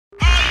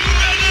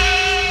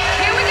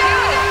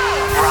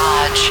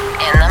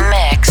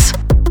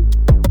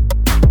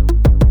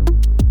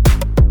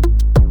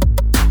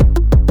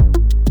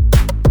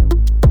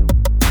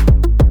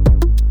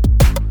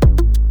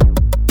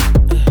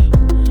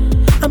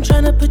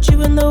put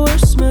you in the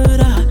worst mood.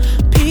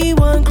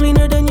 P1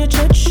 cleaner than your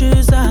church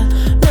shoes.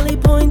 Really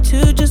point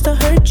two just to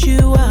hurt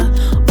you.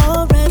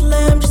 All red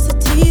lamb just to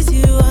tease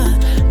you.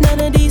 None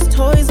of these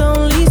toys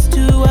on lease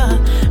to.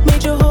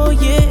 Made your whole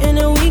year in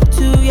a week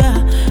too. Yeah,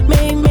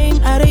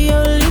 main out of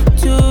your league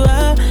too.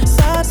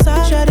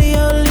 Side out of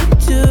your league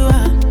too.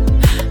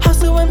 House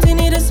so empty,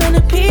 need a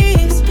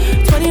centerpiece.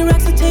 20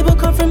 racks a table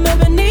come from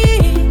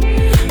ebony.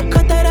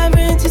 Cut that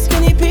ivory into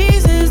skinny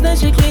pieces. Then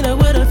she clean up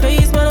with her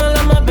face, man, I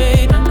love my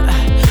baby.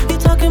 You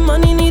talking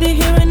money, need a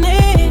hearing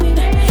aid.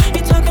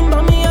 You talking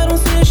about me, I don't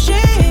see a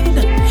shade.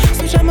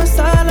 Switch on my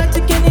side, like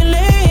to get any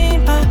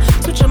lane.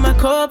 Switch on my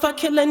core if I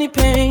kill any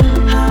pain.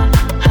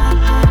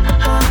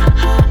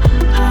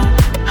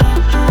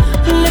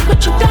 Look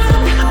what you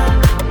done.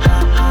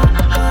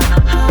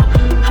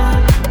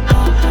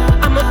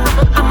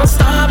 I'm a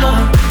star boy.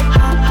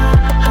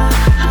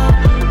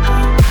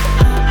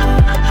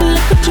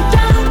 Look what you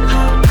done.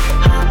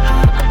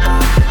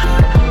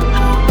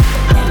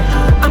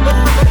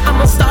 I'm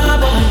a star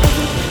boy.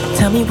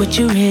 Tell me what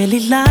you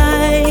really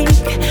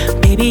like.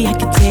 Baby, I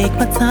can take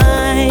my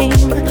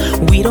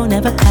time. We don't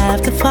ever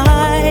have to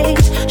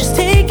fight. Just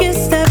take it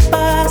step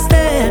by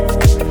step.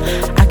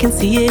 I can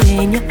see it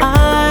in your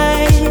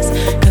eyes,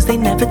 'cause they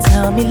never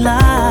tell me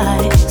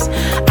lies.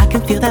 I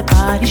can feel that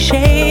body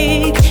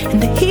shake and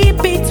the heat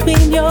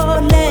between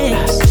your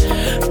legs.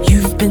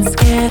 You've been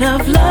scared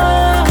of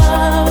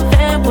love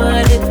and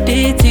what it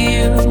did to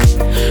you.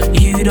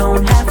 You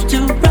don't have to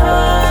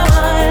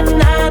run,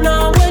 I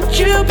know what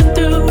you've been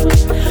through.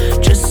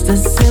 Just a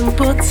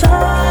simple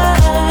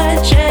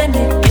touch and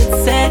it can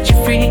set you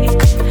free.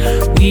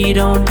 We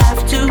don't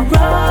have to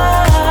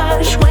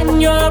rush when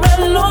you're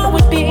alone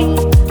with me.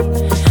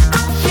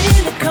 I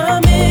feel it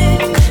coming,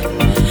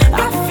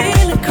 I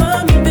feel it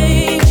coming,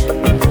 babe.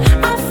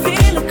 I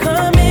feel it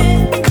coming,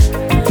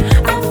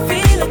 I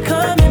feel it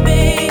coming,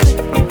 babe.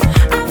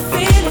 I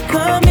feel it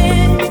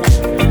coming,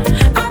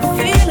 I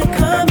feel it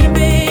coming,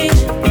 babe.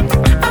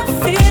 I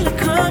feel it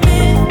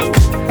coming,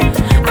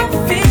 I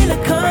feel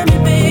it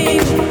coming,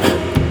 babe.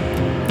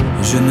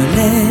 Je me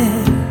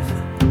lève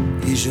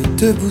et je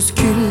te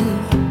bouscule.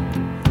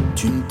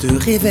 Tu ne te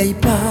réveilles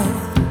pas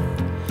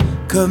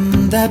comme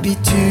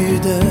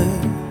d'habitude.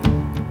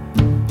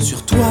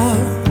 Sur toi,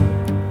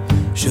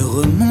 je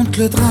remonte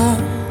le drap.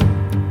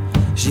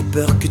 J'ai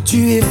peur que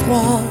tu aies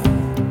froid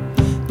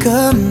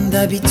comme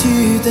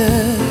d'habitude.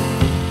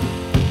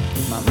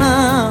 Ma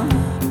main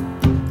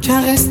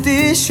caresse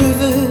tes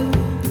cheveux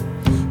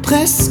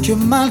presque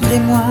malgré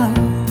moi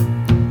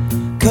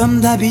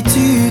comme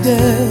d'habitude.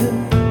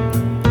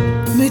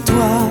 Mais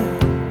toi,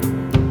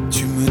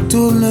 tu me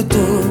tournes le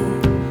dos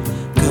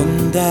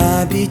comme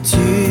d'habitude.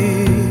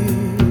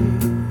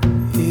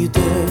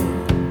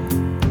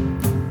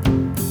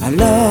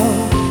 Alors,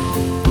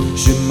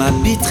 je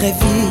m'habille très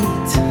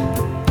vite.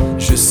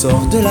 Je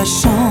sors de la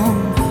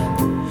chambre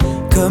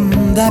comme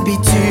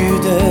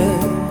d'habitude.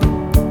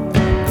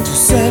 Tout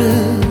seul,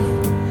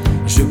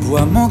 je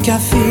bois mon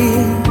café.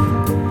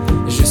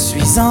 Je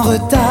suis en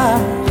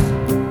retard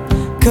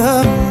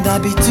comme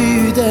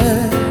d'habitude.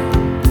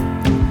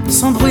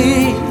 Sans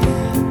bruit,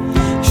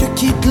 je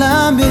quitte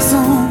la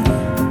maison.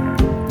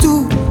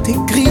 Tout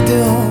est gris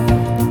dehors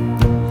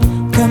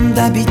comme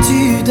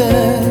d'habitude.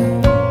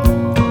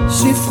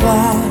 J'ai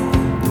froid,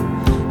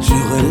 je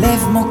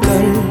relève mon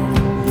col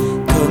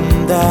comme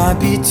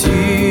d'habitude.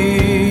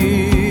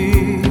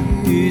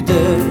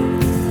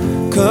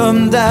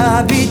 Comme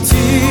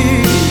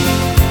d'habitude,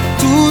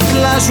 toute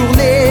la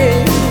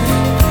journée,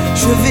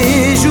 je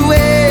vais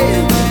jouer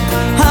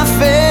à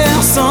faire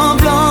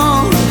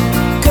semblant.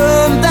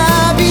 Comme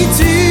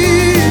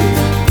d'habitude,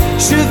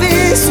 je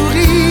vais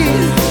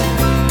sourire.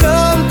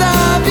 Comme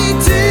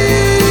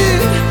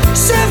d'habitude,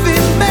 je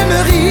vais même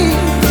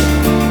rire.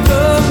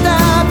 Comme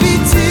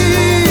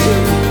d'habitude,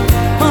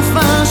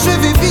 enfin je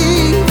vais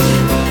vivre.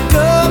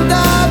 Comme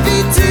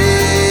d'habitude.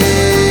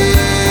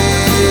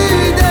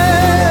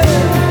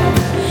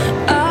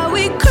 Are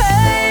we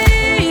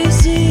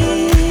crazy?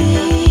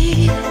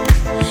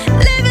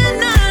 Living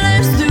our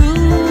lives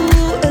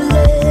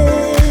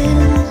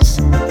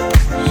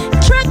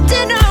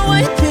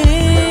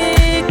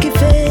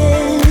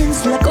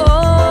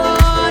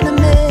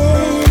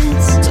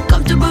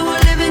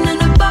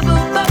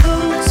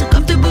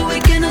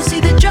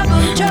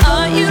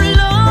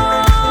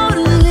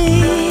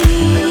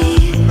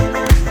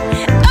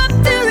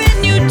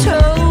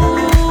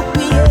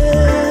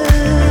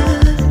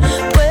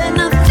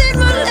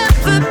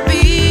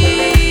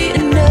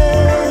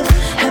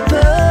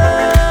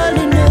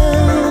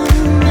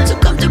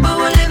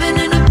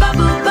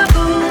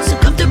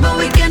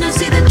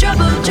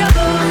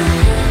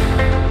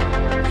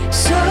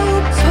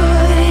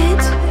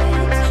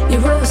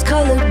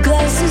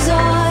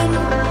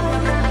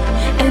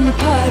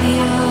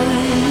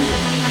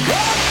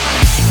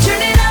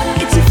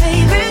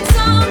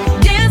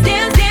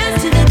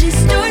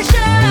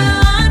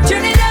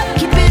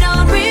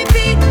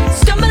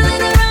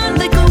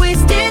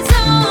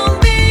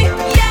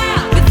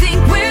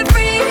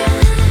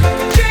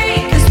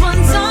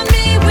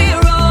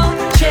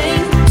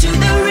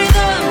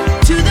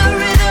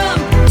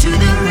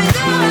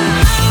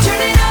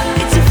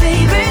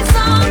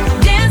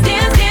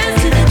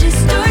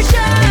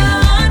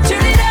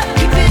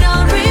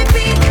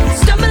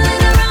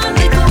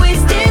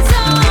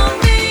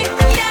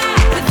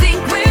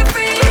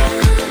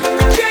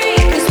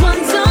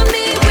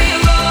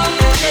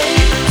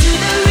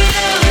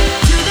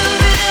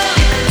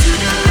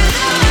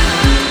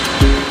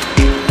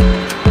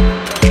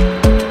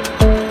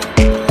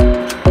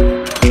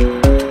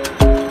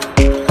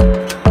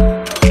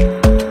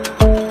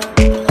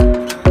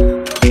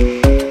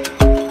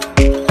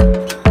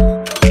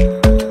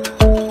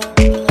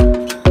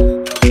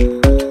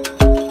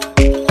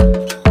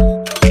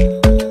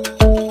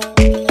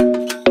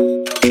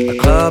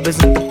club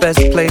isn't the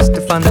best place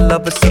to find a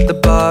lover, so the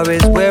bar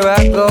is where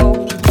I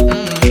go.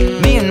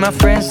 Me and my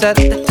friends sat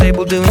at the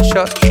table doing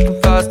shots,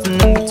 tripping fast and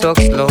then we talk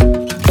slow.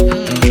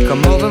 You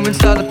come over and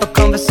start up a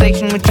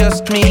conversation with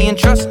just me, and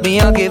trust me,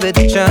 I'll give it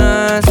a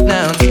chance.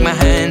 Now take my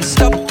hand,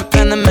 stop,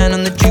 and the man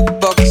on the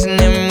jukebox, and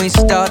then we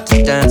start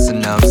to dance.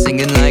 And now I'm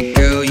singing like,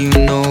 girl, you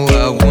know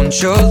I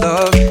want your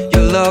love.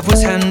 Your love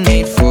was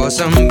handmade for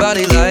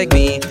somebody like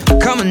me.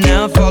 Come on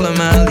now, follow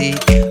my lead.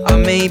 I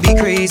may be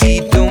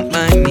crazy, don't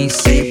mind me.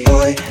 Say,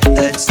 boy,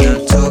 let's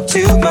not talk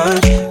too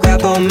much.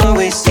 Grab on my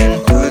waist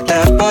and put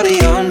that body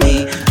on me.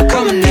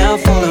 Come on now,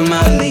 follow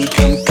my lead.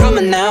 Come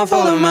on now,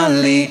 follow my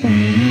lead.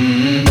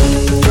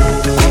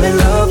 I'm in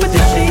love with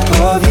the shape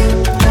of you.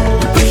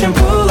 We push and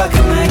pull like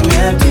a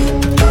magnet do.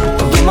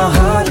 Although my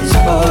heart is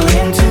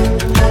falling too.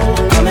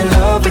 I'm in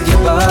love with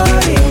your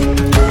body.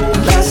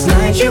 Last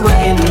night you were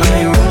in my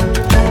room.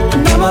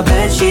 Now my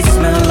bedsheets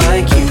smell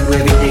like you.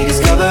 Every day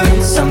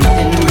discovering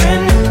something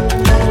brand new.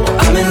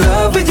 I'm in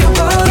love with your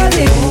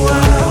body.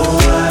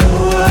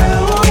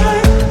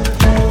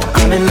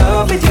 I'm in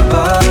love with your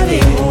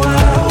body.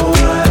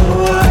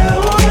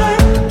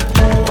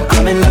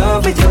 I'm in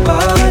love with your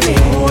body.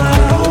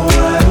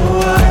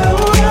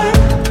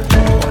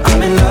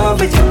 I'm in love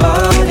with your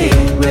body.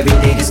 Every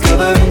day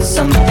discovering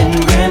something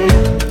brand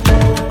new.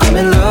 I'm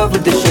in love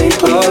with the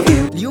shape of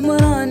you. اليوم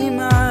راني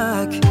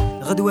معاك،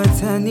 غدوة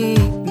تاني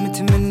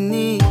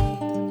متمني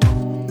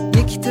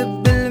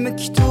نكتب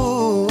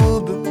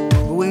المكتوب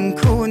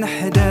ونكون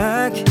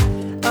حداك.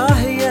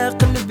 يا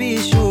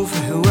قلبي شوف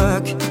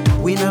هواك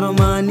وين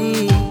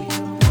رماني،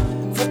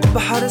 فوق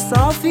بحر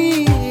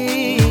صافي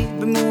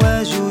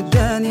بمواج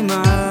وداني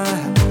معاه.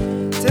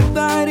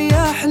 تبع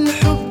رياح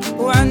الحب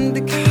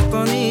وعندك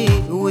حطني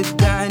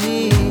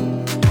ودعني،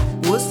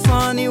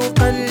 وصاني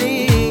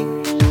وقلي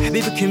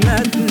حبيبك ما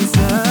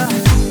تنساه.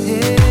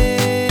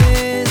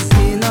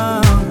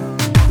 سينا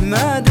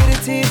ما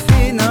درتي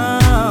فينا،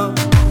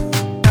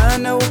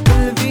 أنا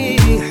وقلبي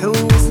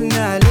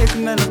حوسنا لك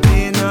ما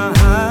لقينا.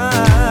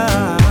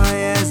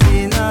 يا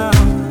زينة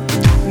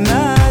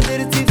ما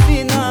درتي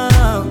فينا،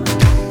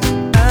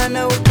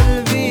 أنا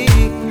وقلبي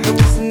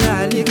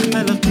حوسنا لك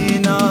ما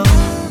لقينا.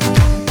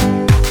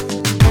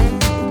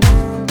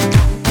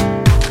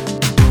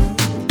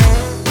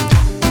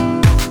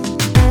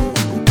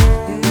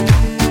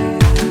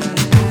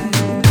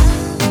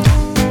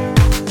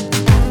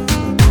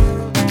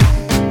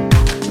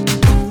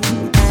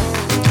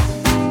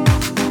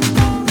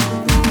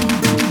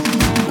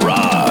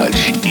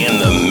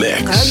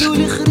 قالوا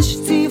لي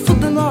خرجتي في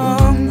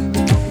الظلام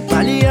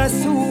وعليا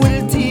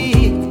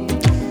سولتي،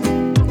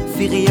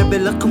 في غياب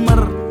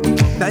القمر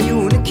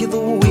بعيونك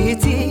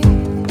ضويتي.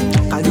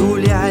 قالوا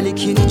لي عليك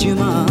يا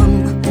نجمة،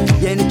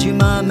 يا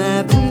نجمة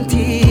ما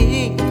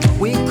بنتي،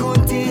 وين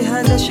كنتي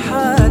هذا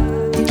شحال؟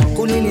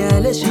 قولي لي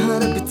علاش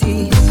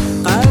هربتي.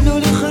 قالوا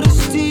لي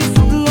خرجتي في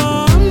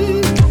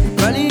الظلام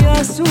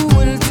وعليا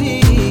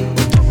سولتي،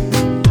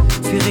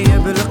 في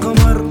غياب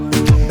القمر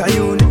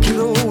بعيونك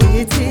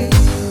ضويتي.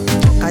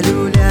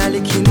 قالوا لي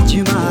عليك يا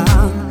نجمة،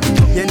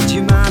 يا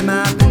نجمة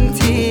ما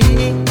بنتي،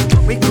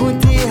 وين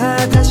كنتي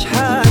هذا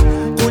شحال؟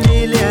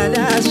 قولي لي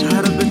علاش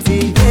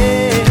هربتي.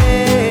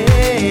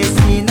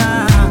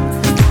 سينا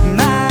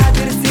ما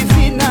درتي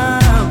فينا،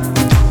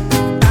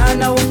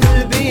 أنا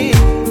وقلبي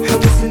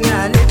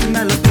حوسنا لك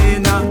ما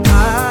لقينا.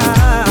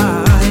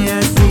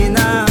 يا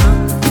سينا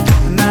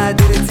ما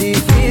درتي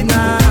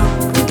فينا،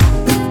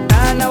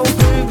 أنا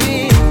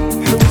وقلبي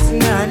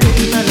حوسنا لك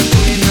ما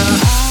لقينا.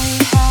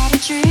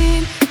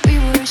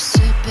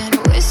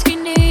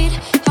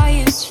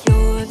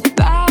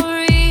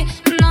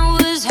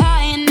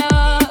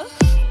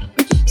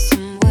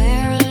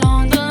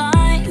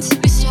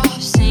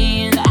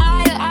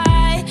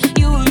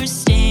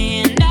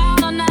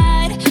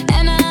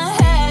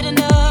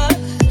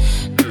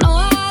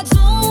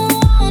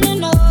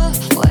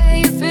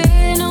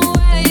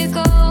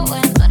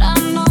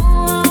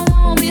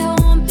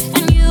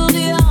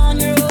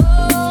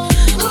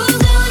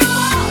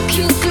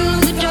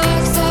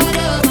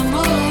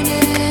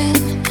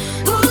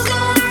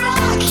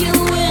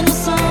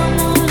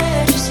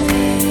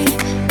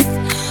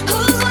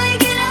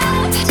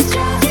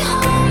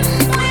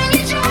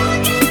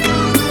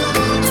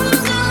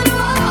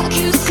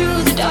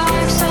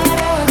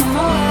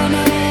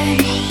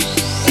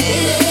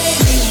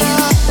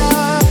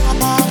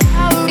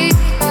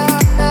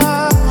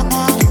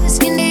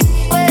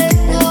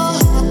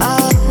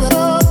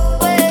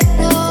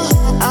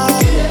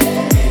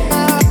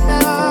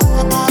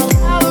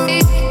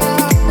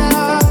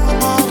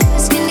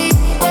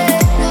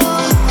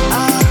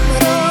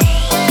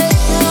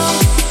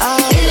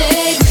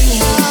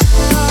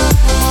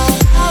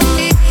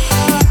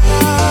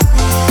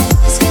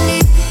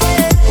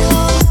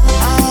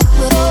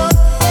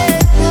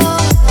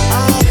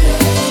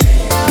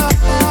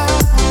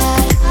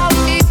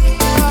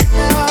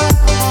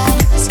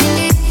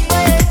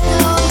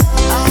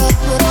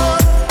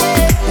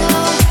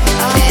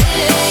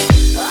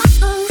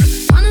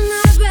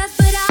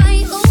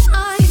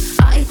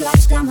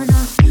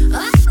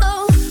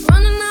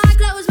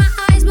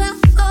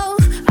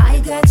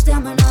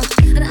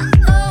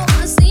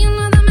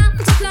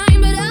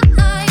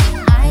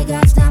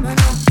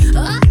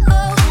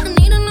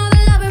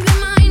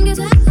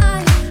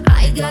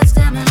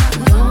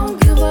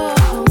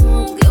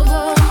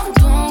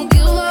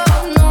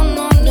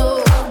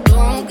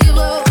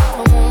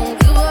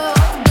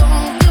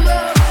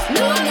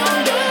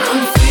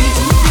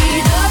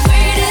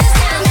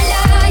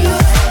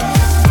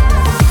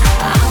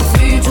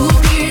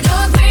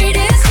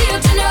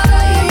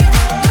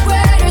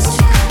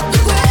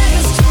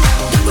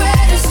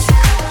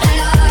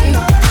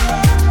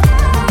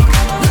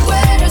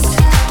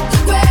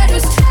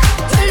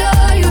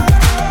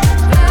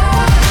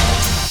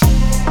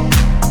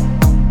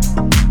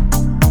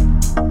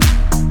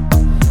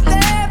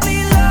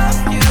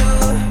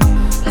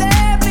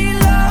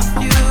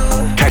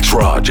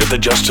 the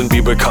Justin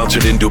Bieber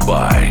concert in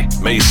Dubai,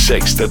 May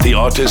 6th at the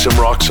Autism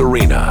Rocks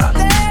Arena.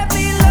 Let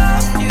me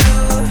love you.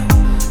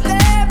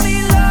 Let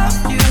me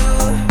love you.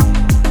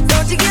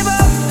 Don't you give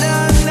up,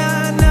 nah,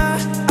 nah, nah.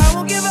 I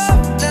won't give up,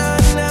 nah,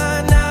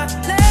 nah, nah.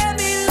 Let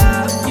me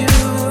love you.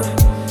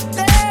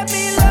 Let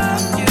me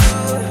love you.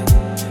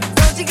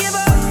 Don't you give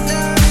up,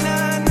 nah,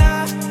 nah,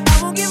 nah.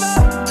 I won't give up,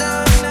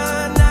 nah,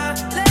 nah, nah.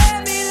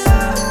 Let me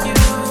love you.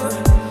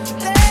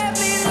 Let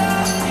me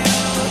love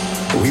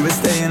you. We were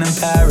staying in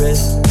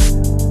Paris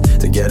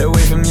to get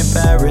away from your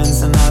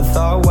parents, and I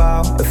thought,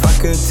 wow, if I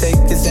could take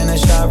this in a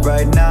shot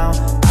right now,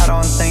 I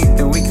don't think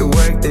that we could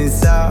work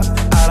this out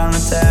on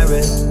the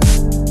terrace.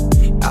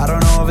 I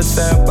don't know if it's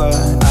fair, but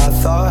I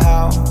thought,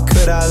 how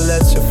could I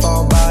let you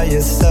fall by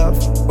yourself?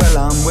 Well,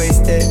 I'm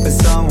wasted with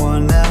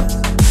someone else.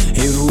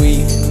 If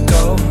we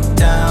go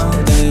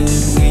down, then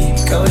we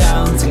go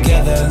down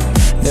together.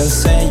 They'll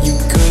say you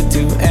could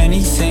do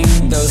anything,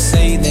 they'll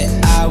say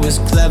that I was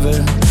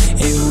clever.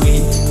 If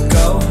we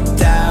go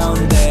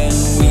down, then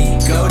we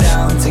go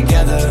down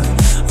together.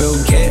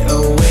 We'll get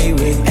away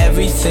with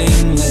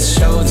everything, let's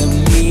show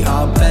them we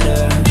are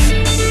better.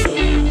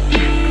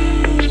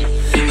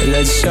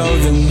 Let's show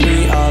them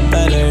we are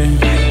better.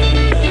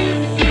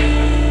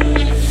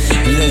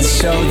 Let's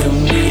show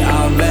them we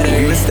are better.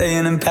 We were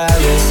staying in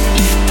Paris.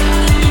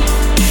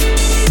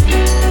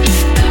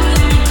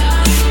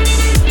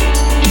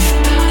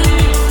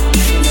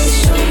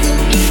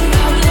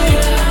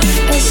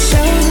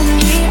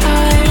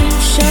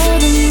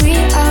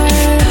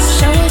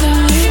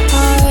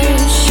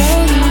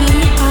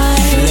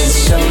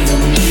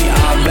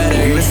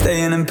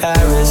 Staying in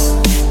Paris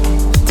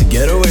to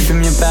get away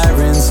from your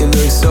parents. You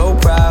look so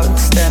proud,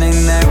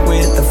 standing there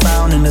with a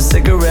frown and a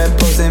cigarette,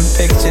 posting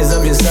pictures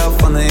of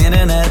yourself on the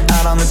internet,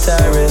 out on the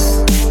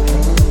terrace.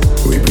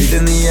 We breathe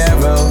in the air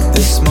of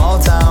this small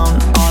town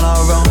on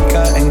our own,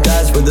 cutting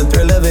glass with the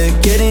thrill of it,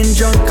 getting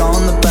drunk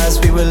on the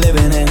past we were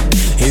living in.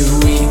 If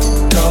we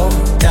go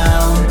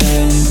down,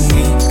 then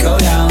we go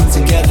down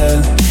together.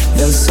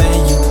 They'll say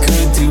you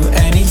could do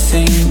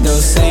anything,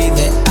 they'll say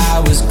that I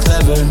was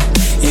clever.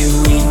 If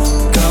we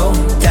go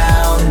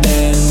down,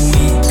 then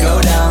we go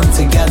down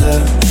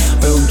together.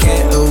 We'll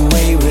get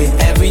away with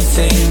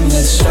everything,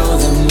 let's show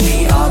them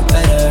we are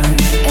better.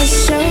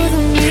 Let's show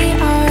them we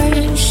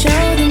are, show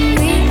them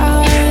we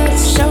are,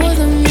 let's show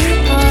them we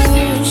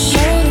are, show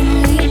them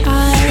we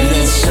are.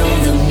 Let's show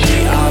them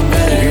we are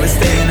better. We were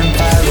staying in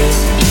Paris.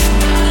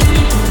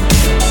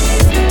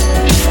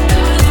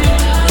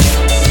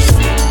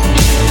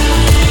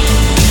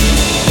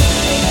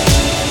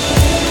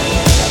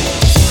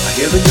 I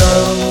hear the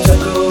drums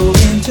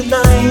echoing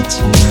tonight,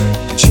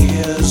 and she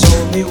hears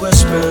only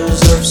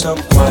whispers of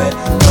some quiet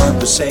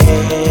conversation.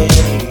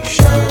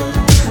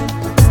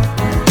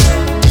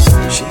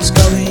 She's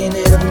coming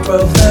in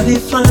prophetic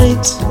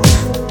flight.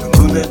 The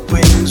moonlit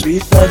wings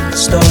reflect the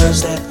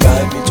stars that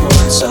guide me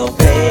towards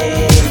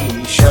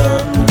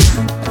salvation.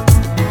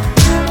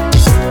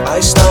 I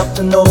stopped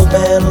an old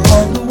man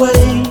along the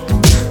way,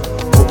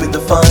 hoping to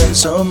find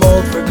some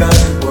old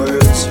forgotten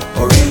words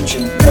or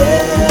ancient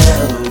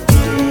melodies.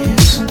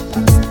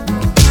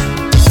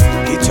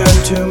 He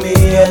turned to me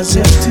as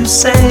if to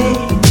say,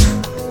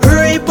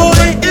 hurry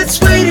boy, it's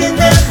waiting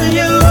there for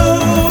you.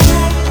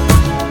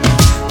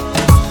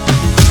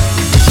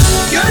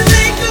 Gonna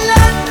take a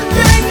lot to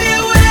drag me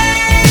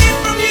away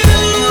from you.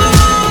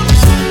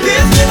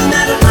 There's nothing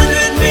that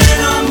 100 men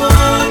or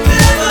more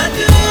could ever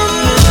do.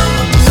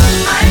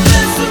 I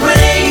bless the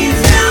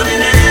rains down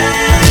in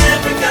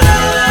Africa.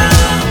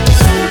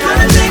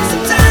 Gonna take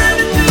some time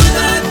to do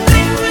the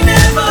things we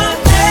never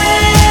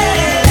had.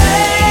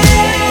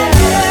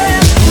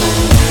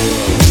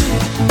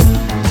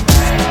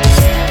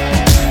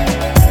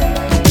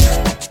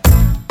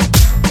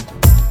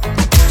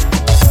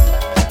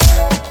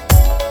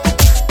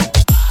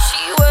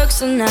 She works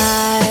the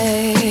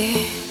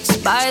nights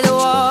by the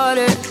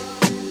water.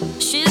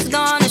 She's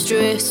gone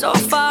astray, so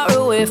far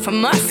away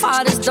from her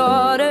father's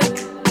daughter.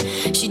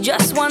 She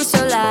just wants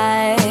her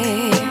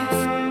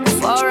life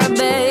for a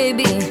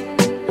baby.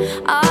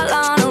 All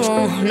on her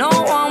own, no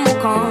one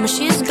will come.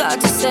 She's got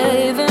to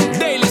save him.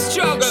 Daily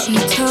struggle. She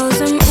tells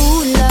him,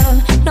 ooh,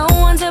 love, no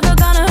one's ever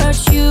gonna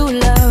hurt you,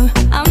 love.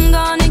 I'm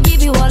gonna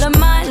give you all of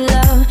my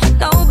love.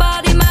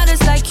 Nobody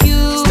matters like you.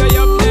 Stay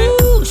up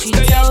there. She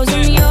Stay tells up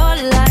him there. your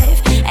life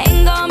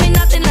ain't gonna be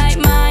nothing like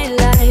my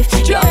life.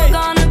 You're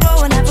gonna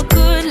grow and have a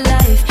good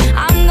life.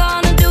 I'm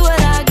gonna do what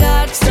I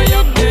got to Stay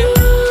up there.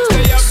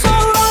 Stay up So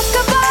there.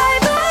 rock-a-bye,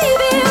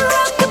 baby,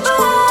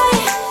 rock-a-bye.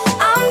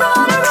 I'm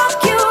gonna rock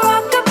you,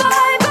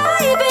 rock-a-bye,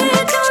 baby,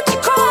 don't you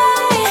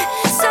cry.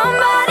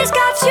 Somebody's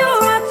got you,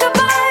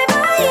 rock-a-bye,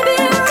 baby,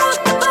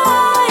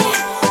 rock-a-bye.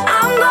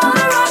 I'm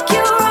gonna rock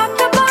you,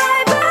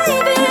 rock-a-bye,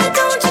 baby,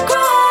 don't you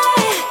cry.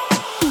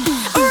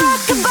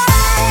 Rock-a-bye,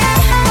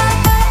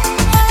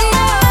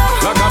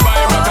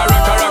 Rockabye, rocka,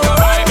 rocka,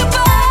 rockabye.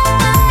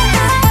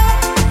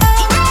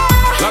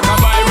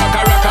 Rockabye,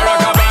 rocka, rocka,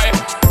 rockabye.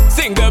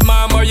 Single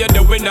mom, what you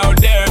doing out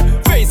there?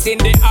 Facing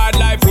the hard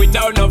life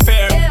without no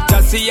fear.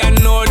 Just see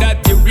and know that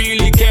you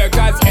really care,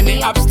 'cause cause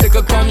any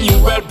obstacle come, you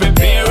well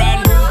prepare.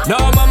 And no,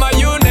 mama,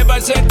 you never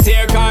shed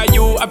tear, cause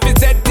you have to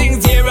set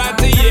things year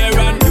after year.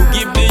 And you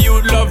give the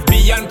youth love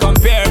beyond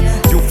compare.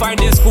 You find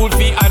the school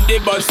fee and the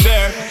bus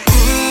fare.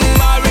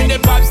 Already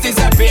pops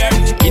disappear.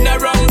 In a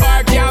wrong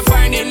bar, can't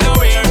find him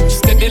nowhere.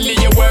 Steadily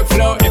your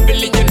workflow,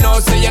 everything you know,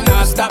 so you're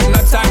not stop,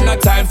 no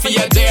time for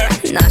your dear.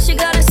 Now she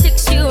got a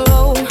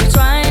 6-year-old,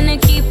 trying to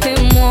keep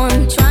him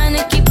warm, trying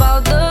to keep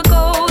all the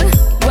gold.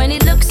 When he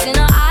looks in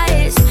her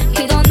eyes,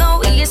 he don't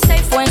know he is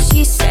safe when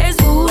she says,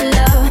 ooh,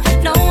 love,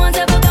 no one's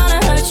ever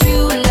gonna hurt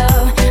you,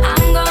 love.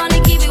 I'm gonna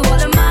give you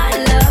all of my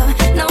love.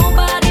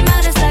 Nobody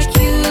matters like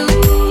you.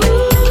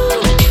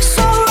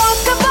 So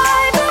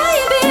rock-a-bye,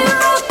 baby,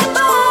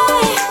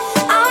 rock-a-bye.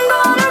 I'm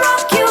gonna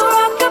rock you,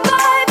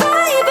 rock-a-bye,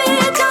 baby,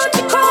 don't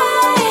you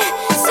cry.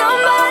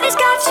 Somebody's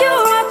got you,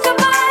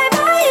 rock-a-bye,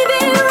 baby,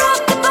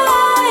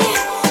 rock-a-bye.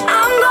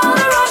 I'm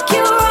gonna rock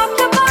you,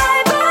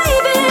 rock-a-bye,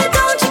 baby,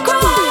 don't you cry.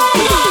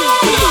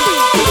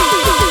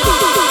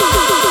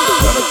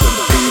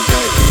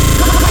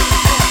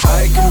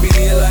 I can be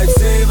a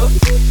lifesaver.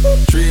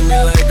 Treat me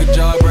like a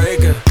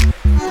jawbreaker.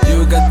 You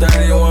got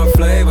 31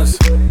 flavors,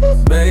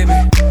 baby.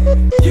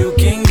 You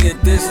can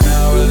get this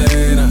now or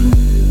later.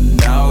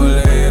 Now or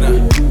later.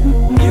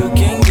 You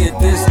can get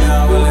this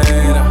now or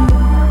later.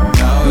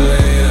 Now or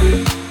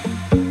later.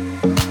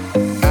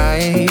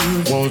 I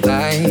won't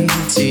lie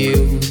to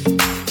you.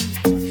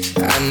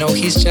 I know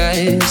he's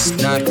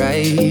just not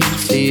right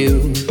for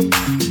you.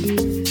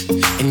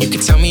 And you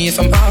can tell me if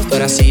I'm off,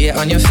 but I see it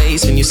on your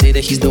face when you say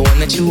that he's the one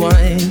that you want.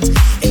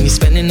 And you're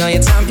spending all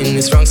your time in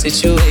this wrong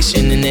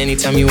situation, and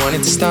anytime you want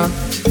it to stop.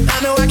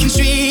 I know I can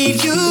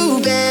treat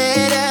you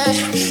better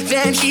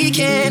than he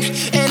can,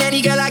 and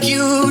any girl like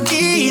you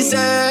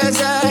deserves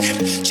a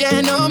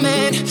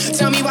gentleman.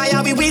 Tell me, why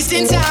are we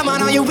wasting time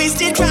on all your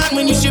wasted crime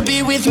when you should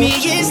be with me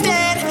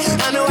instead?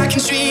 I know I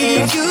can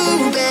treat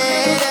you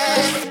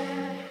better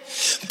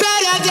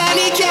than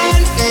he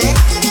can.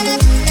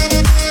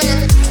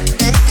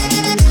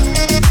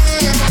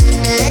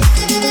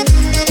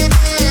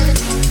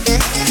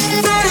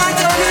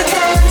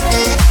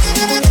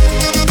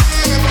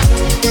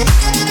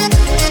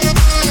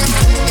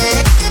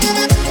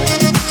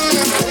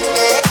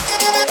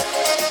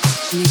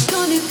 Je n'ai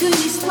connu qu'une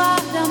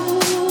histoire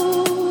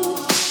d'amour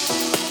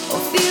au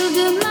fil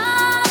de ma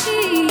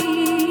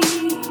vie.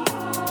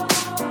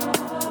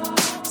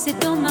 Cet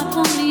homme m'a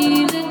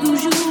promis de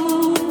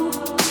toujours,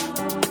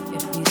 et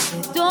puis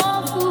s'est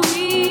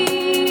enfui.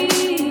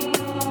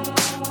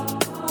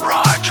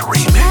 Raj La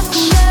Remix.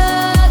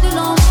 couleur de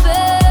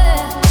l'enfer,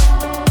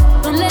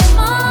 dans les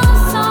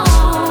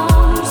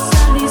mensonges,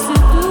 salissent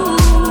tout.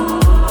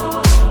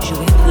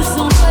 J'aurais pu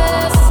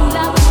sombrer sous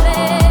la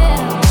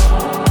colère.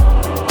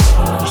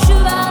 Je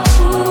vais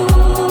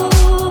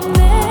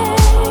couper.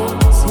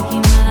 Ce qui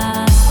m'a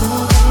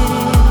sauvé,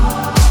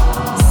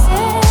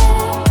 c'est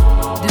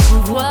de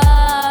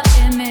pouvoir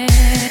aimer.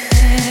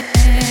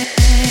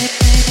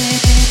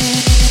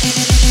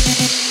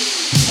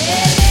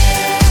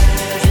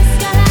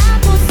 Jusqu'à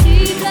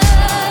l'impossible.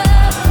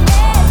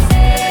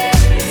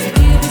 C'est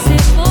dire que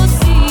c'est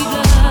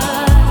possible.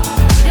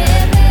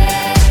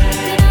 Aimer,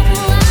 c'est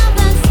l'amour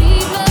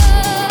invincible.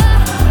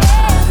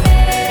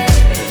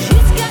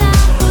 Jusqu'à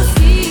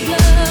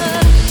l'impossible,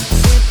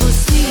 c'est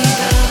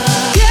possible.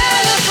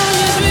 Get up when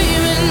you're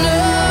dreaming of.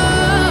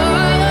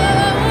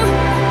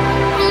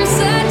 I'm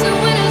certain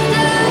when it's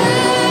done.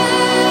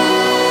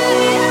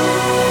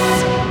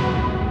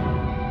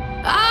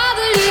 All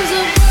the leaves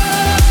are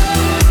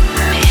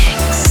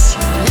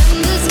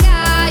and the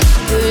sky is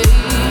gray.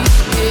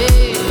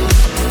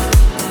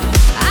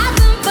 I've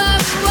been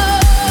far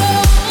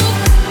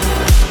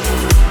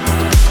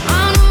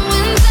on a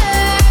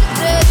winter's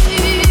day.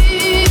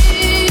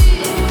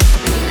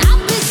 I'll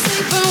be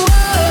safe and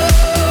warm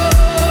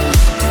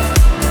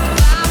if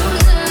I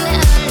was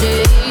an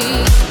day.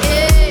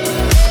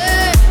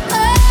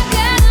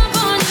 Get up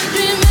on your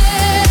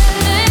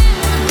dreaming.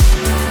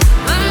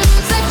 I'm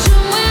such a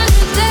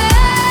winter.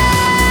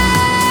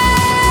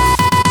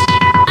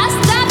 I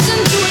stepped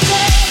into a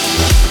day.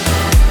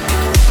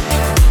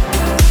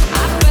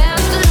 I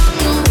passed along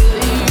the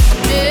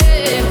way.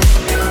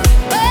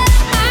 Well,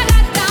 I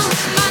got down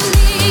on my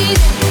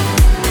knees.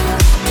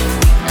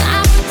 I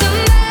was a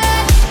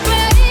mad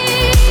praise.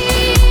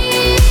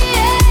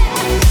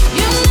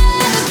 You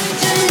never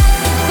could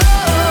let go.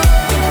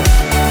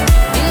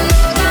 You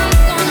know I'm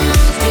gonna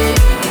stay.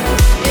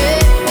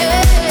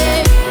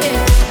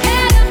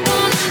 Get up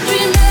on the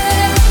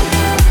dreaming.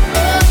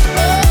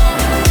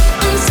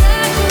 I'm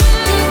certain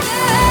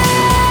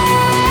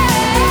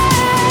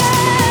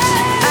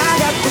I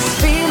got this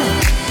feeling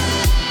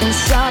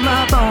inside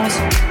my bones.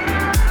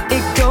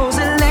 It goes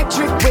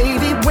electric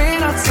wavy when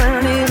I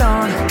turn it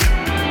on.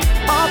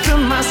 Off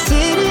from my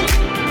city,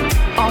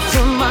 off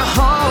from my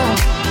home.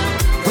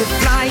 We're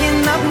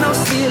flying up, no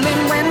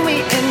ceiling when we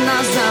in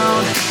our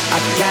zone. I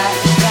got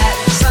that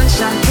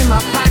sunshine in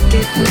my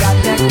pocket, got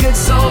that good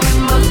soul in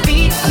my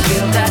feet. I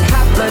feel that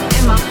hot blood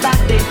in my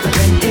body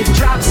when it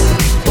drops.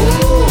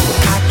 Ooh,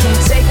 I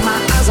can't take my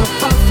eyes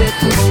off of it.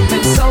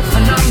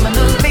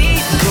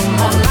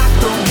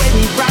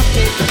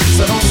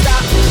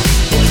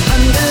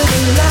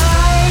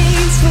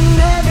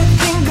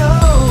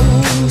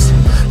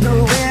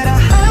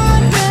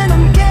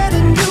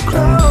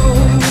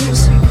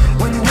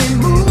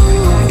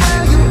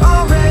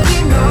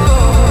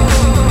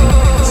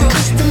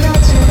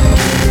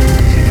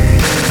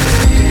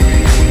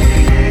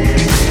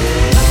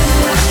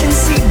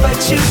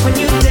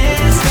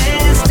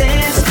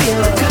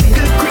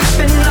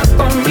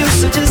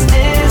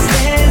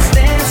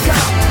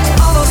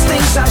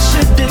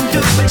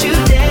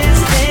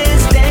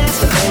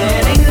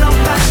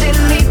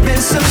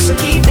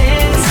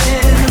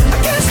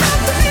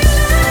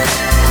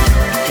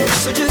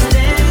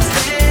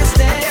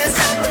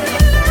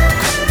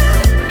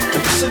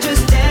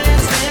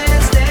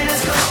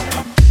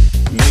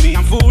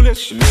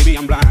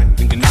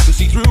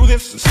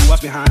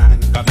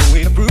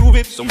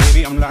 so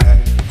maybe I'm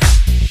lying.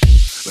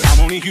 But I'm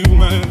only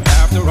human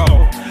after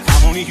all.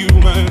 I'm only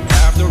human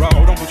after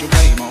all. Don't put your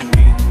blame on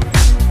me.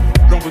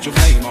 Don't put your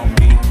blame on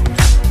me.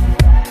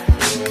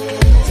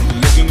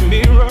 Look in the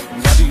mirror,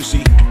 what do you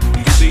see? Do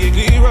you see it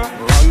clearer,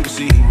 or are you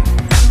deceived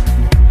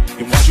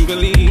in what you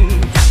believe?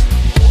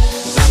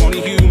 'Cause I'm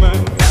only human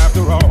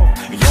after all,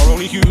 and you're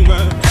only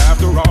human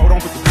after all.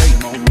 Don't put the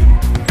blame on me.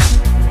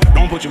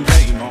 Don't put your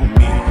blame on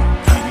me.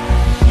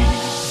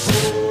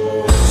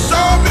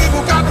 Some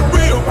people got the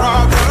real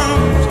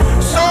problems.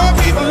 Some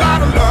people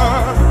out of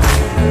love.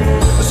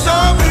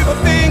 Some people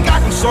think I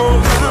can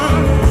solve them.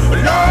 But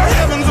Lord,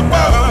 heavens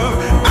above,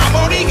 I'm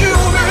only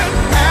human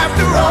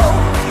after all.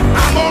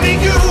 I'm only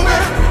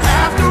human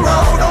after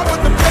all. Don't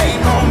put the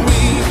blame on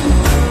me.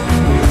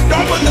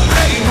 Don't put the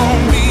blame on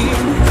me.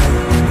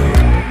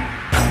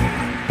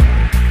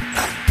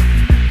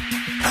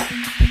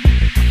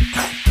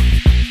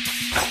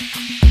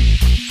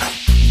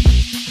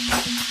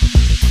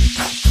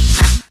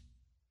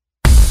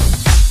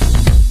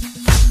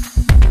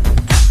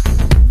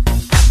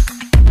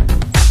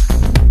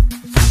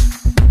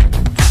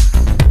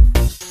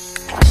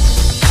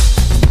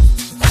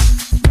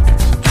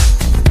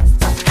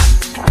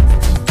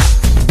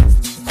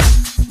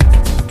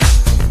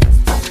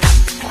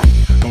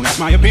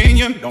 My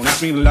opinion, don't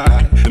ask me to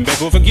lie, and beg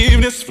for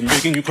forgiveness for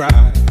making you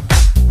cry,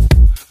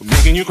 for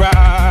making you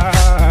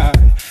cry.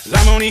 'Cause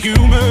I'm only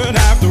human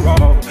after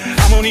all.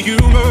 I'm only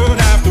human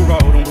after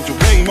all. Don't put your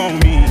blame on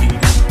me.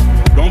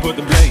 Don't put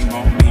the blame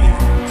on me.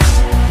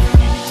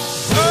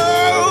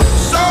 Oh,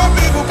 some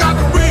people got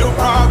the real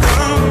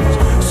problems.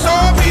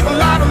 Some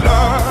people out of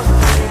love.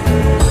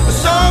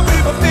 Some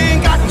people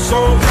think I can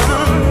solve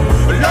them.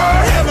 But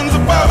Lord, heavens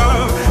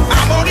above,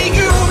 I'm only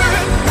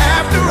human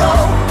after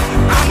all.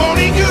 I'm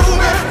only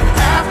human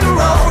after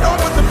all. Don't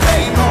put the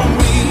blame on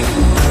me.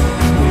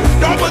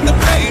 Don't put the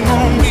blame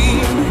on me.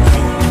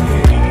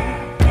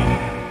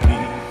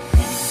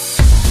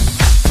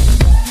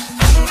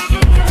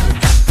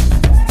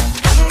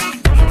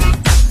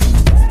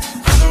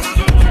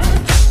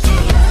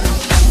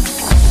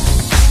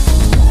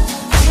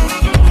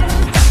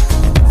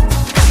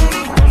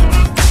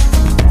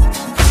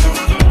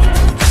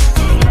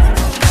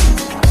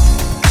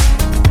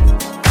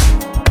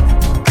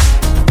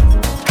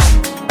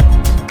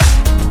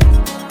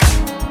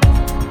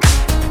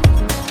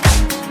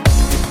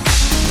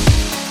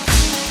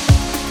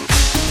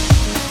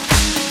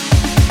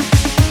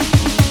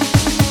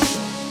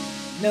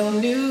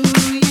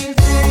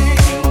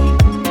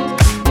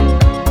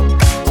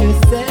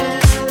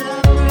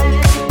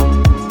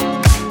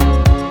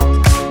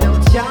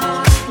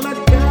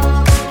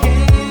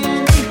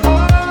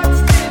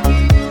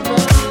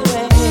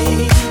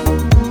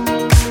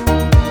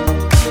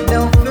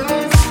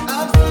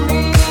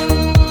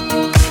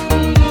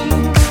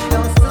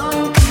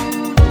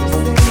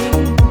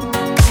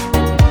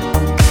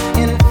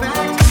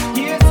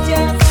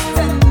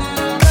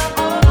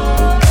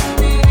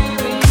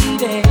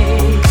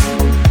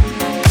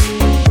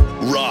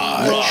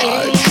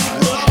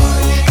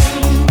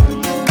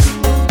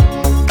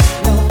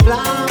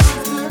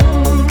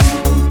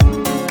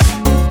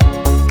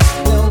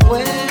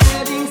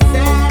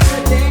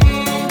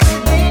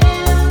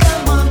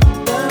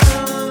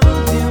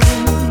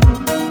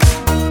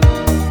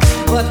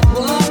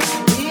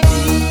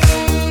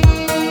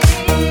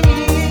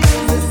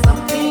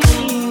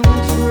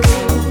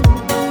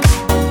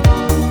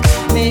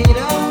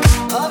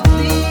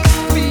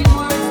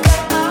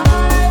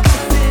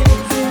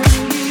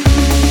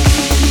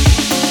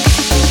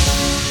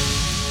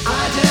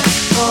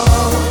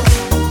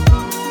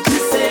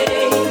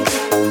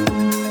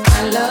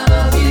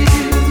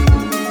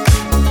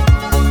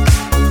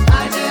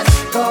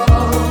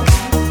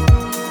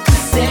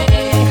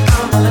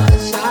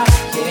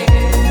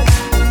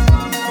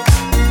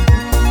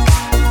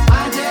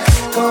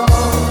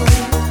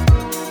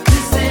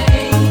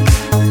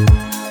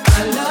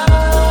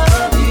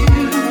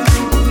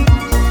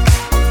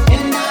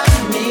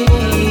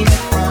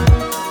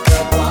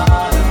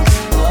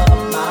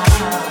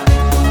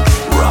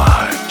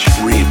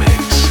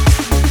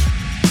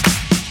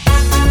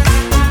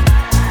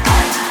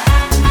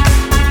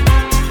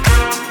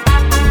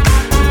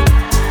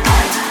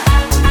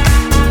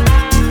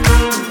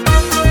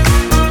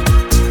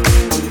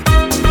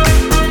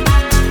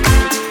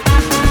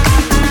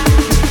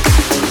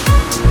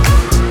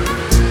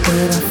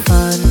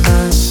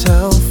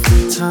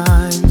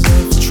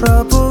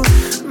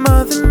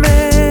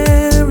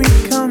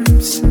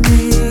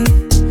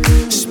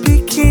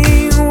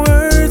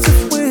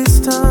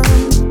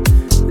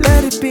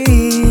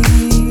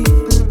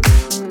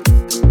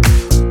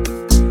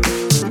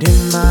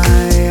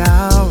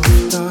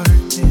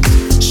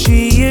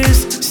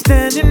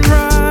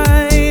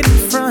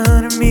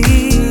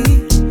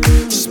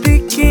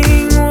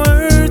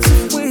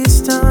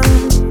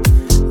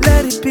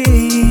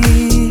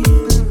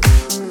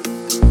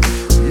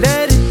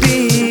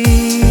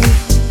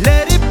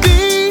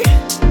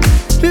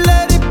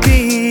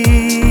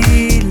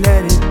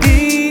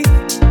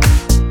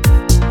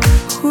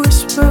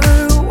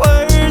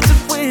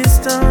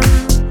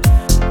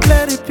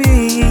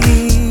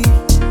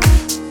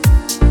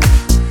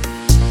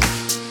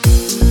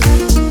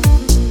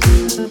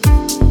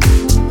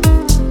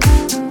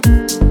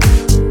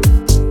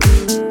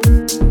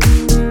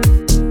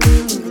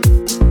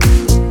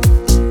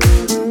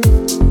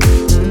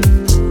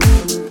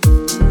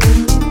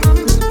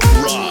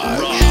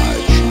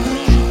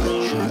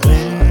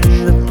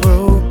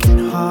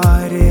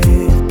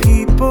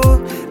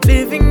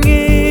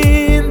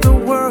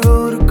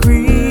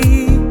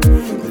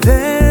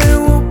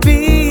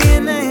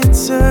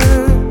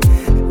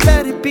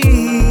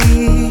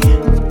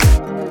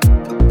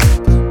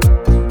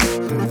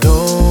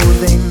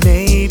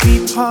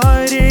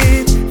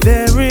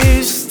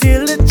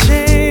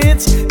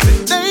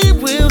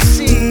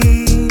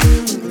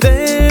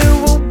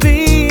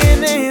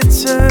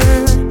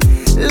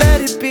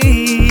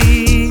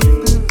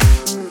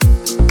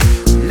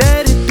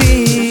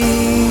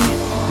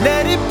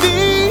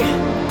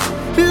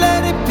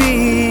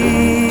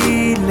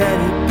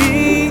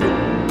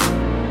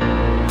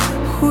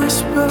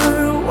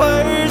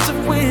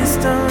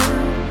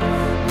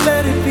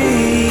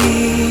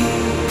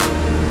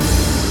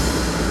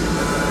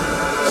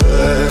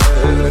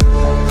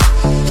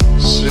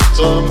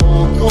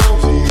 seulement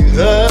qu'on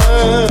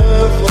dirait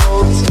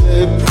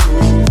vanter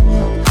pour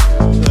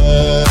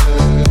elle.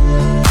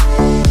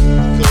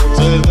 Quand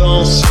elle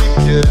danse et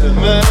qu'elle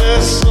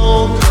met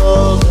son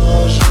corps à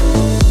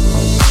genoux,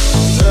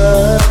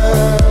 un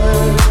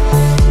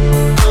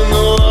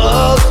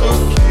oiseau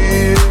qui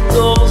est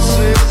dans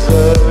ses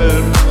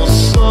ailes pour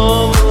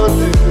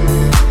s'envoler.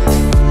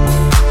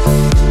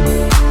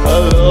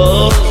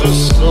 Alors je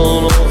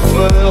sens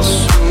l'enfer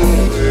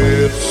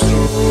sourire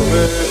sous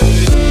mes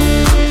pieds.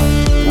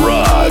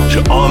 Raj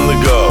on the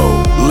go.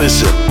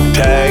 Listen,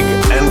 tag,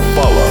 and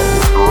follow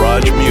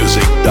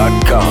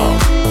RajMusic.com.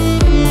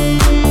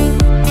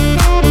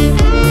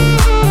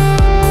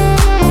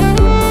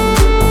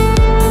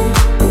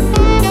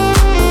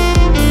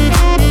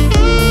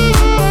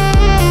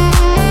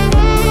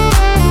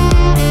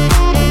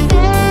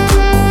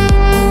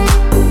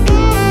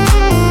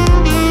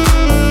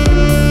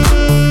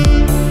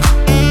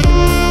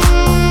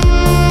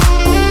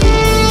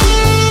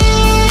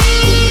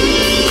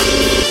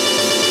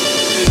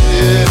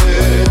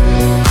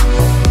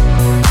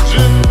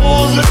 J'ai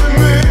posé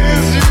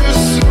mes yeux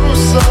sous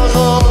sa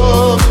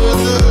robe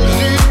de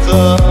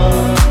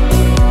gitane.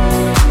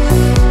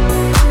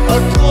 À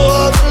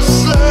quoi me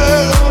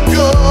sert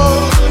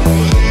encore de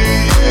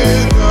prier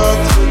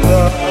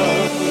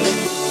Notre-Dame?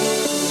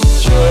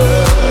 Dieu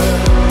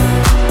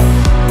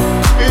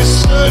est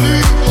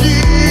celui qui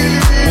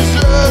lui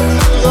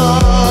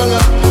jettera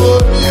la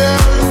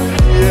première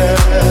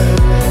pierre.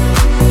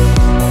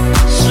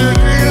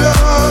 Celui-là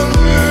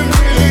ne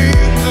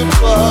mérite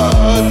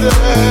pas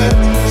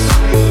d'être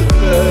sur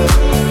terre.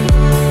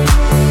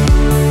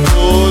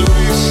 Oh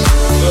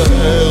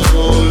Lucifer,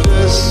 oh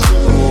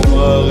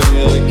laisse-moi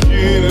rien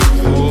qu'il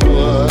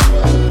pourra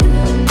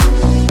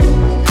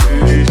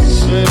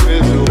glisser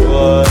mes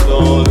doigts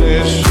dans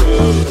les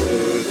cheveux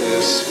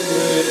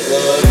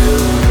d'Esmeralda.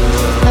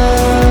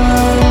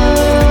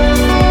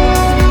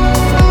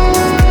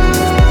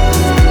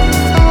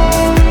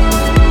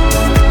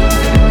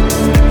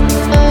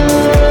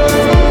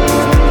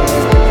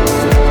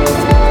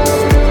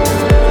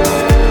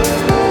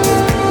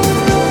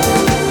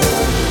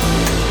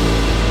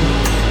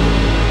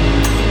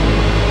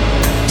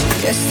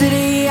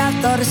 Yesterday I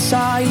thought I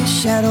saw your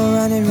shadow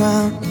running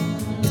round.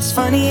 It's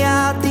funny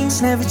how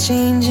things never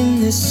change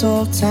in this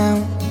old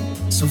town.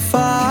 So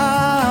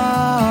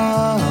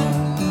far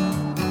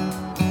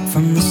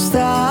from the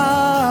stars.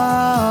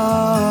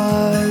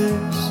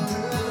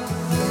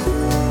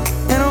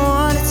 And I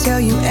wanna tell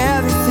you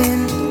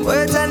everything, the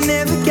words I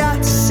never got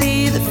to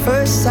say the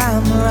first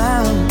time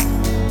around.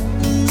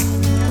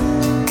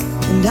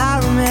 And I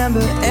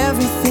remember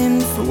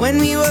everything from when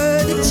we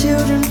were the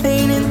children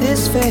playing in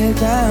this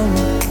fairground.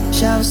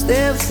 Shall I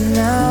stay with you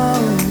now?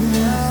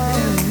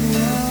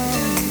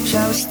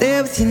 Shall I stay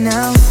with you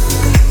now?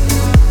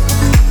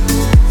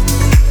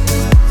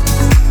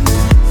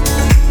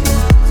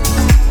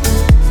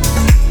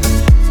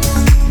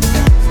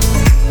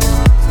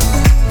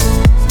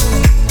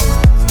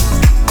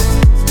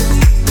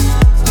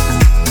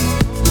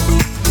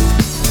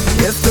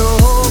 If the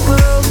whole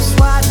world was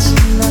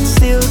watching, I'd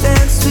still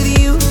dance with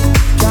you.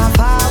 Drive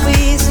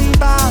highways and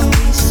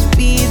byways to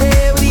be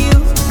there with you.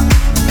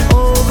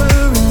 Over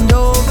and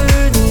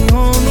over, the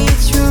only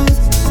truth.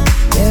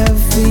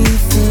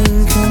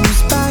 Everything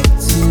comes back to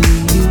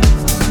you.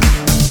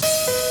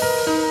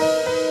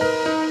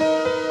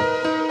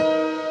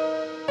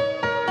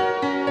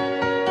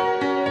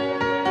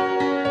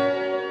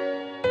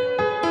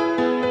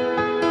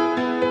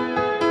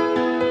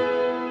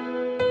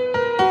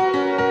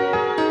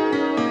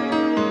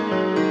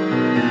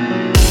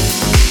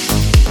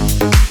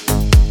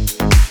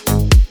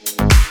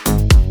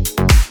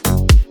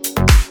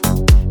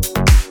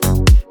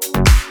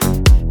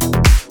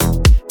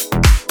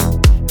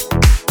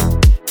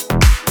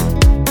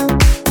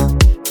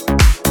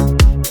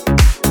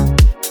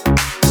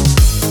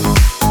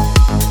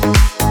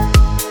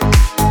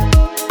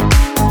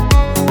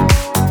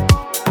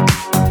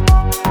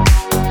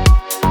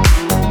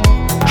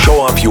 Show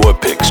off your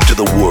pics to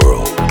the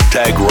world.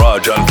 Tag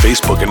Raj on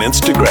Facebook and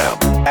Instagram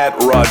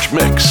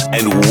 @RajMix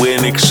and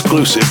win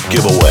exclusive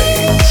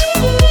giveaways.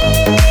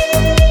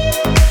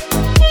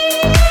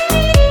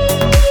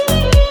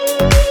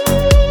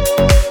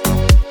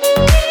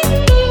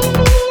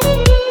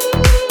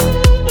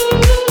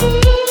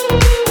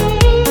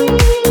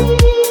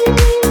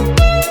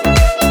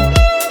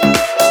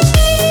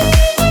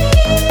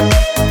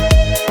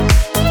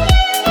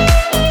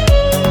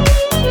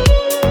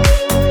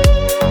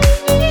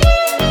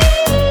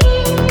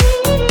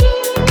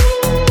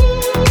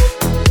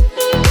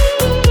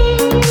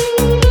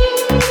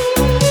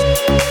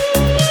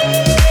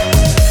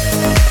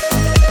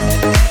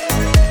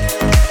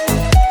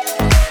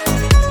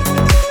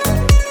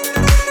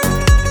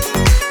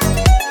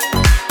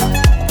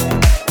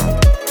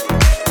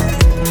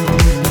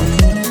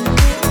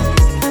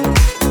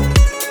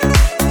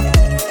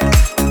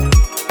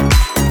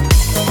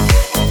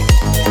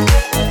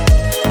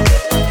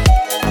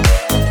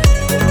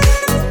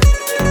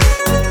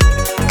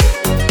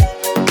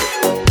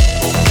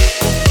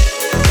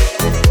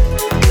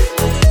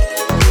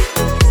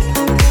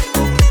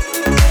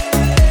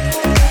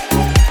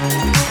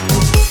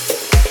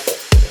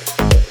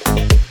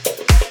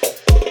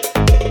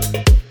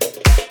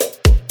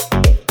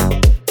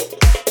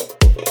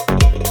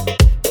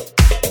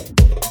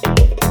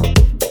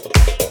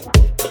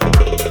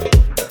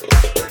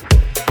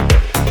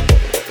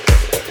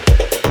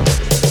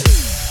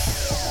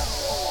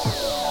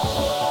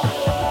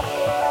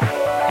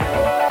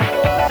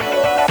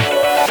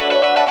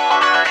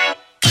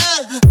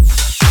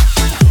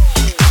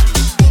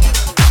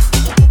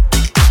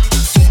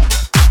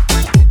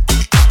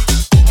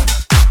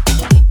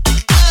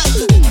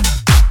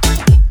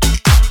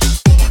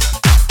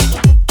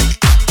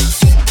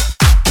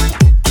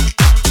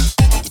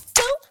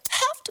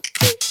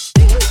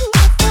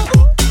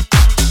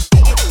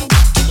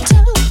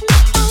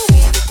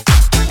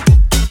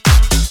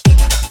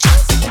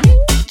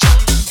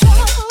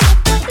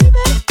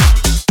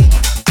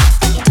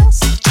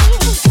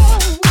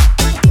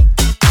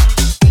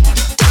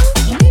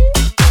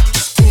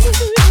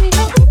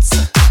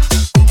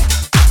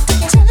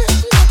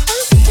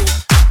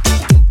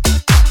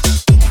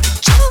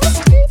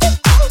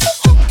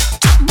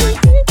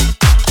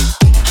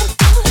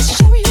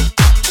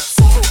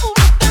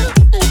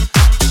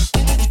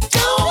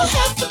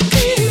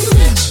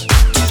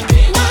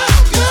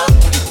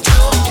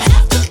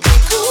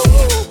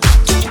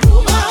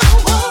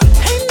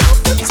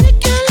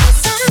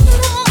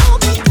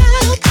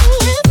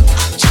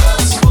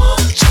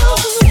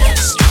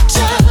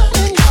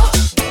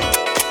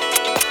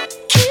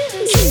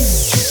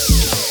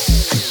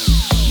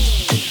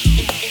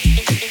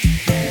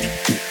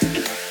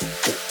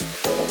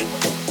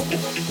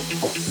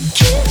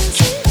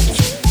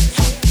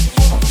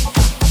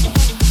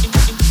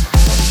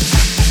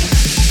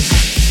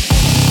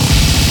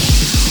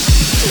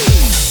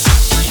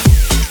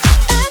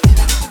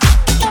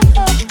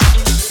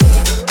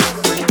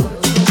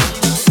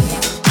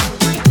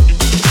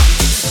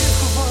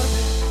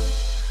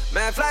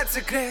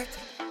 fete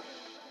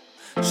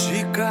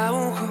și ca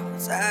un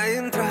hoț ai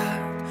intrat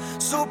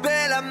sub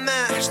pielea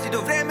mea. Știi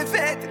de-o vreme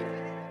fetele,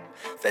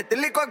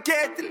 fetele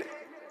cochetele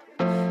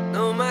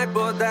nu mai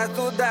pot da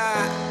tu da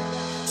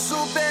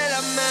sub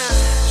pielea mea.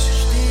 Și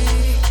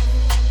știi,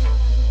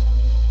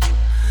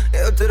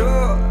 eu te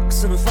rog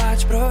să nu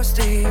faci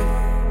prostii.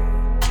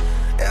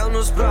 Eu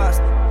nu-s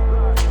prost,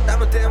 dar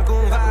mă tem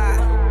cumva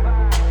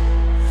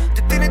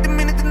de tine, de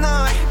mine, de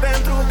noi,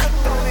 pentru că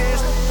tu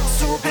ești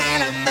sub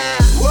pielea mea.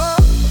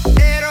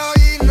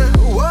 Eroină,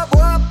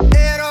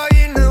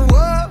 eroină,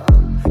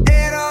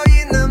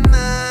 eroină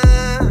mea.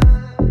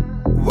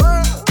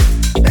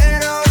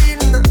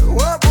 Eroină,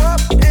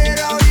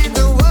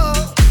 eroină,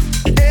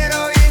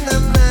 eroină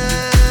mea.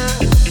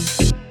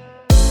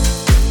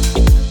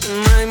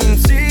 M-ai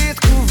mințit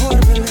cu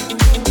vorbele,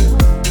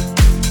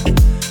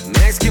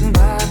 mi-ai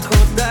schimbat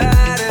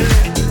hotarele.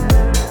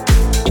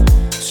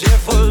 Ce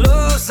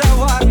folos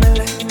au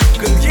armele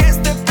când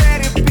este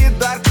peripit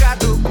doar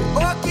cadru cu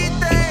ochii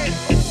tăi.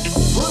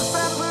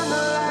 Bursa până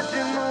la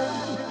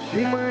genunchi și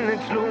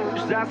mâineci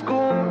lungi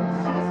ascunzi.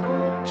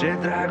 Ce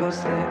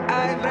dragoste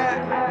ai vrea,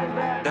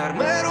 dar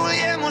mărul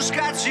e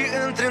mușcat și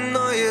între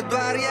noi e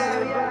doar ea.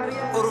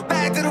 O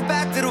rupeai, te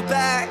rupeai, te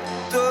rupeai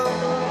tu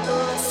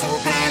sub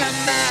pielea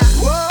mea.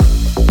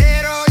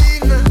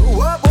 Eroină,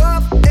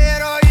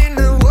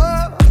 eroină,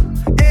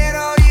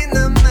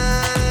 eroină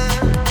mea.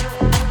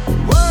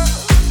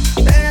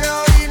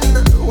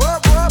 Eroină,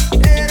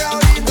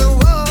 eroină,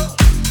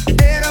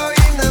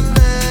 eroină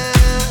mea.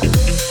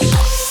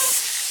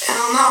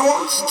 And I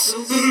want you to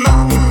be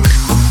mine.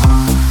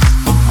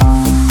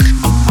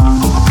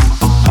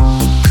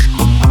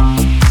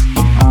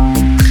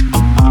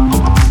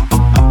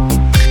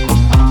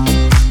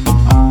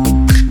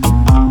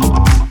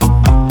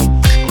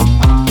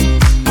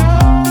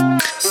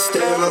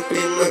 Stand up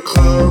in the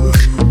club,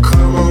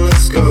 come on,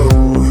 let's go.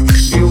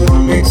 She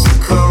want me to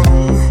come,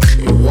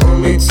 you want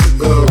me to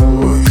go.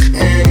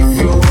 And if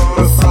you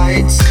wanna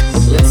fight,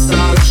 let's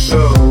start a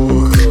show.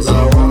 'Cause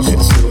I want you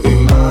to be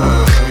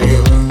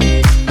mine.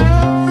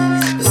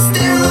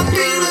 Stand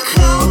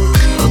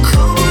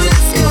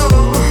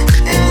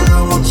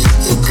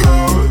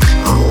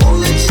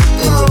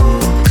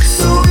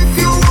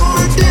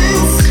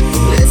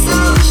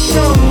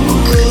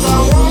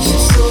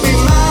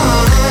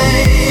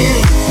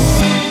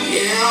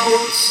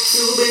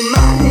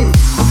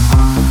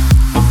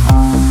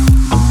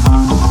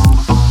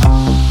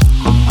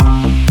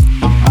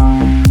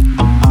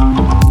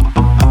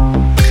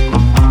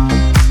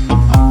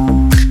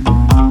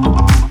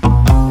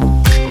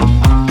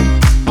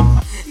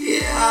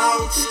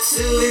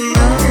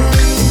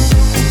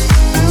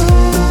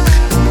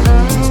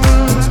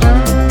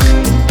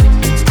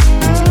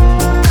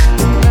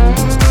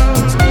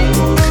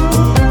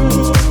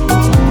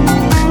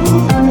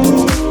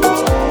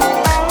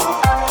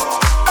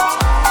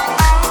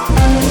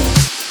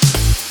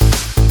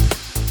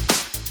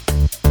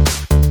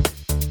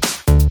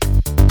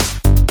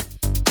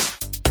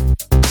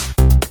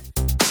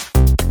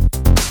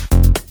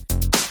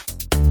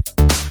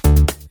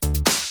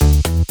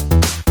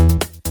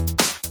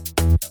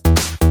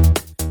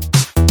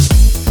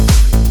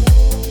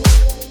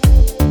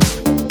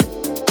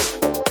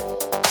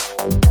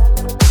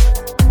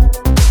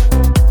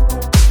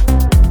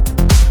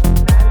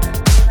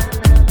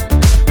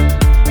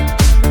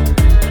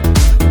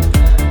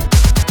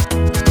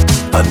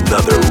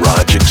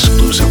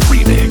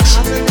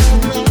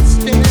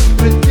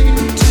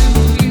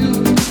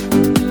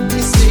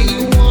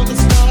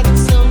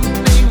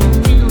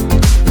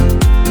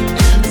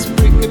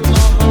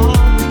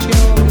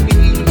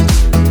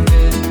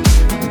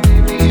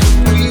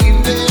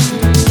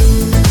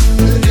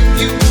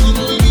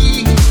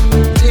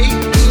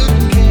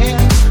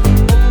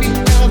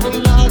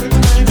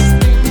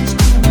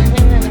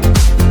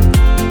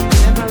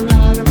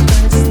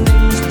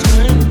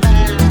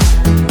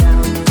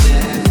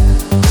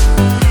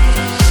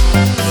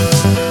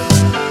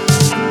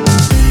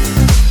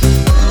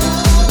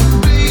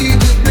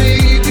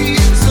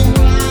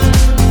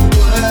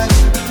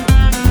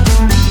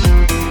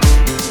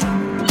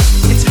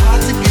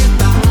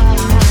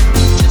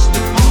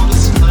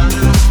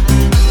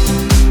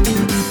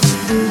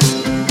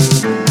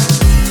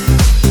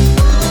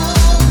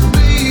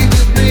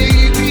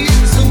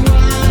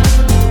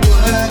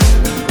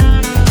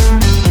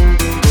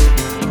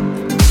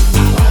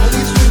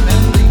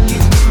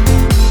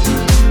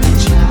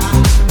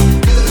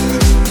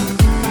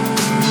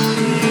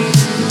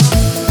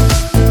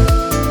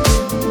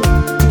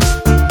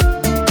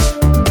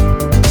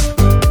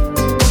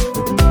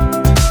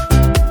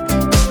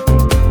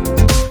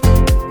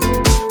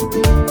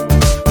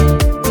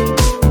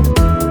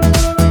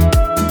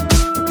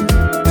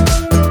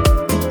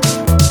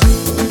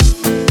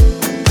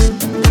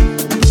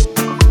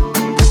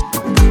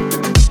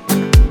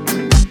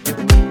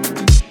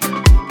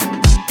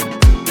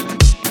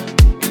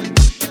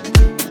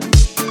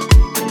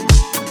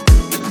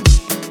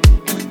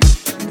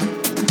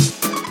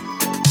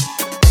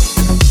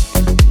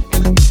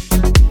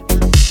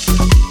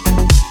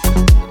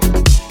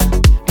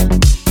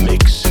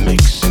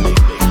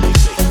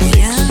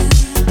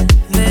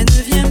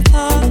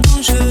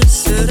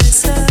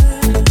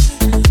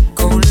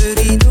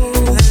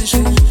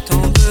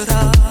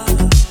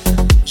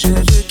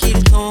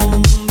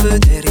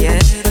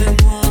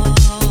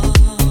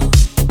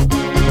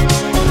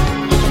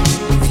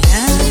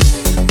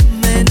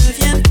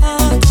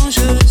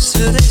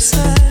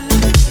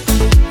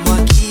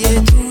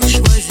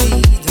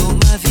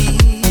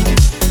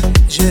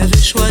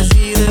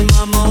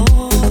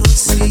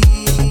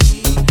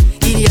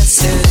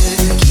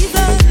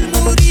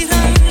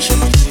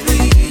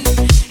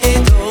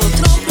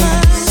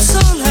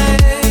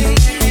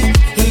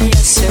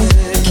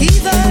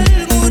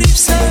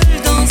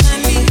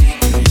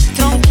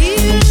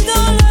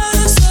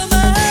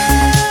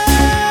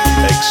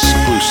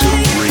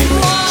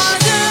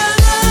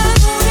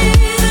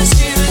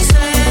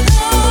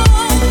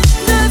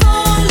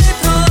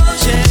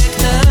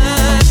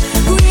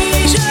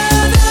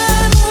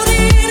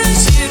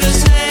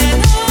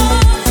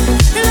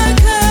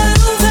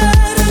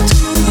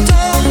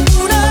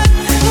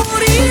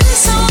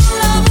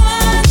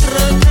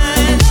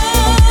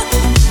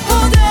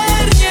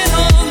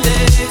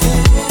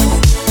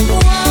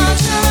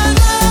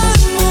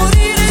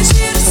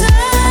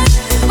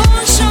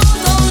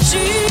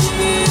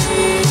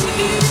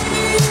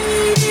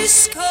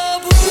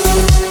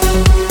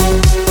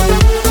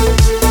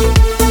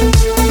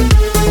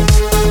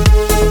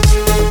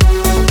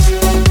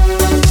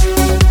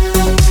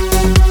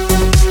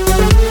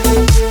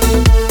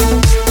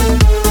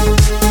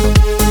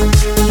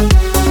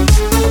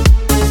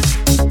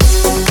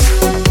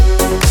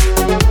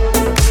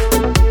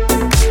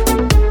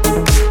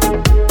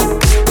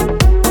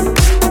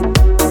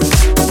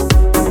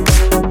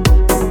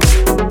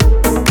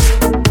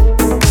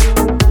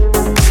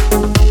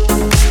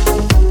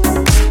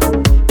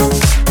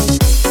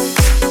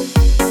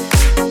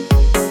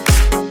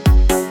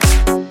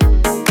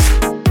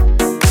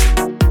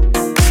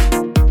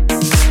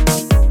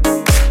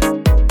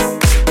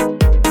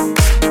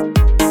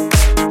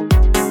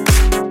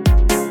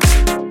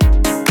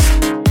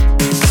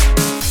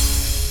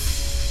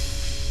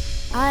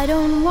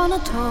wanna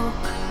talk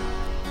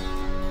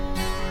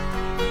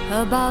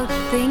about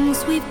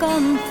things we've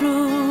gone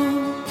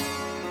through,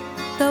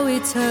 though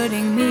it's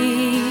hurting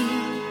me.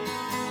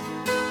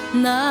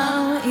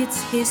 Now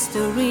it's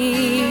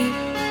history.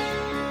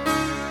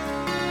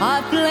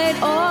 I played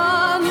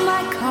all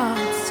my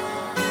cards,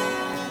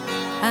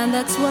 and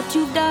that's what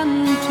you've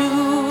done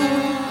too.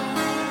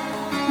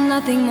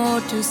 Nothing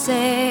more to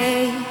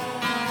say,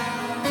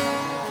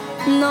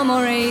 no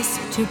more race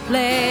to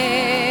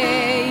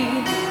play.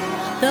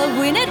 The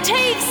winner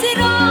takes it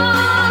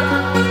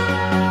all,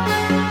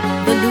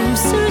 the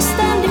loser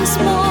standing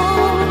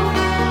small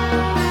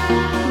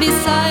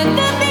beside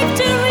the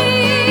victory.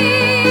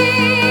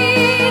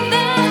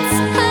 That's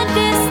her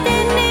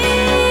destiny.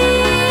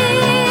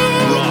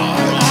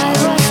 I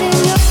was in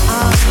your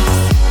arms,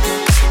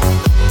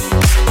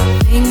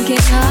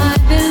 thinking I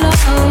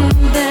belonged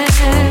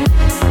there.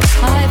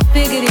 I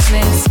figured it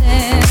made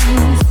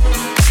sense,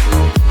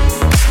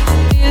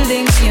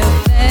 building me a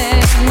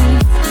fence,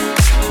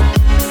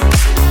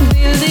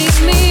 building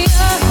me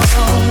a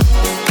home,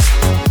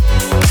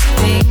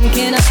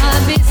 thinking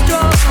I'd be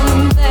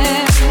strong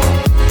there,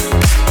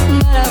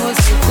 but I was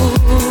a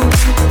fool,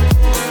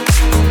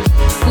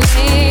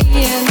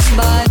 laying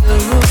by the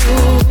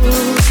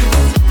rules.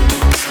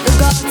 The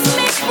gods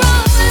make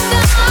wrong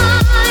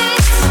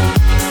dice,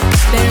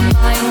 their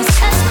minds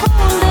as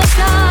cold as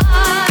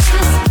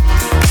ice,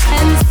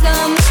 and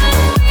someone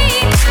way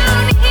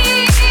down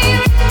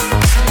here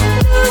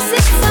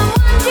losing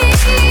someone dear.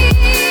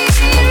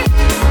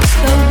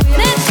 The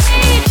winner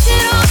takes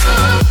it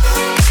all,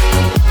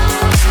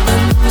 the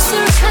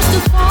loser has to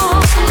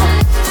fall.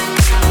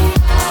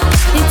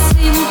 It's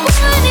simple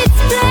and it's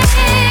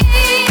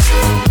plain.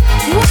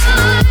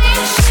 Why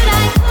should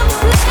I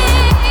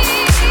complain?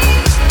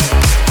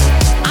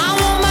 I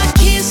want my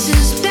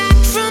kisses back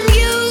from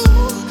you.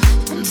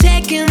 I'm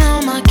taking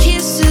all my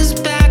kisses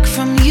back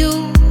from you.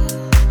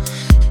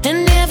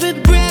 And every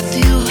breath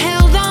you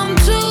held on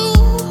to,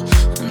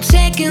 I'm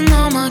taking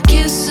all my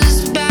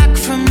kisses back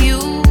from you.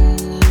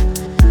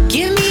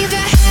 Give me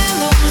the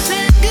hellos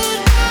and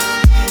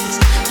goodbyes.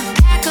 I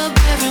pack up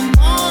every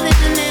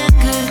morning and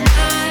good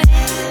night.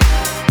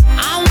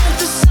 I want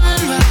the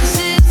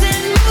sunrises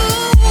and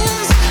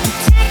moons. I'm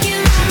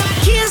taking all my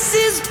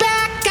kisses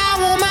back. I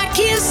want my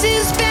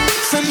kisses back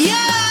from you.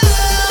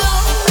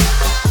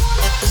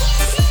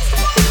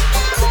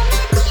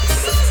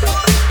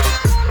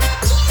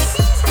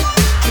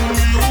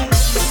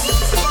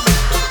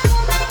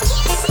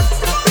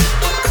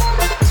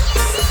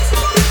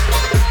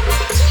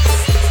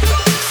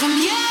 From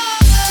you.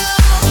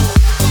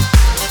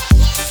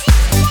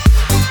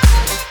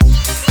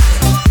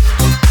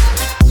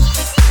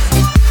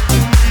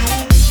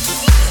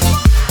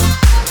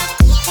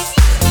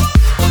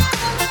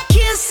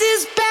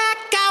 Kisses back,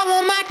 I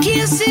want my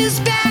kisses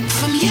back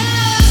from you.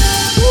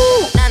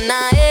 Ooh, nah,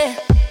 nah, yeah.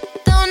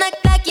 Don't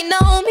act like you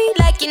know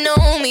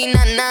me,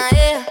 nah, nah,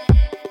 yeah.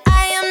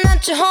 I am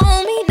not your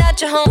homie,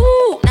 not your home.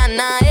 Ooh, nah,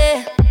 nah,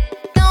 yeah.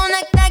 Don't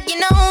act like you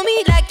know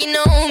me,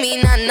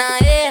 nah, nah,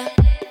 yeah.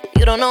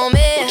 You don't know me.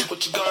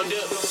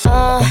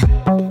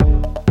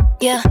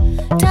 Yeah.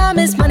 Time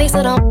is money,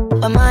 so don't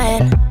with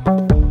mine.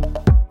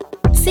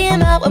 See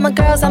him out with my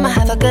girls, I'ma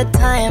have a good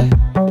time.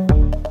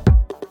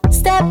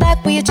 Step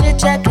back with your chit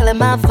chat, call it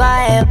my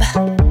vibe.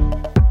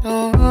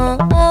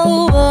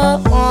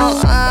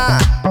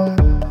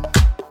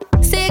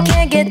 See, you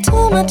can't get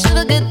too much of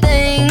a good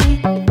thing.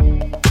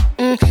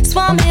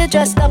 Swam here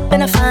dressed up in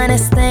the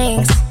finest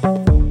things.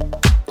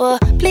 Well,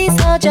 please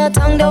hold your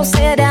tongue, don't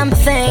say a damn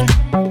thing.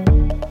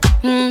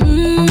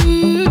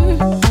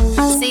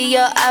 See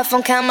your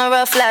iPhone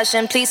camera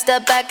flashing. Please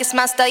step back, it's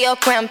my style, you're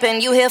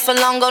cramping. You here for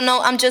long, oh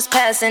no, I'm just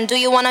passing. Do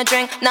you wanna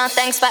drink? Nah,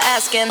 thanks for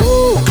asking.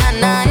 Ooh, nah,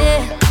 nah,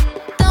 yeah.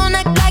 Don't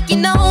act like you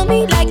know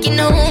me,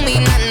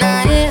 nah,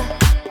 nah, yeah.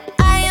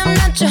 I am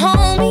not your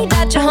homie,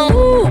 not your home.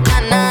 Ooh, nah,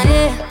 nah,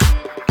 yeah.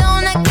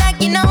 Don't act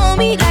like you know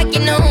me, nah,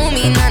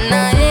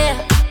 nah, yeah.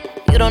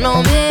 You don't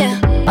know me,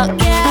 oh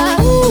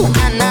yeah. Ooh,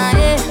 nah, nah,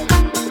 yeah.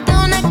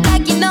 Don't act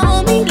like you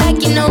know me,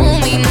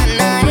 nah,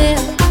 nah, yeah.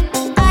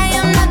 I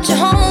am not your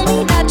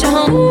homie, not your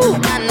home. Ooh,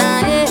 nah, nah,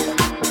 yeah.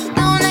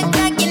 Don't act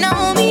like you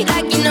know me,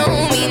 nah,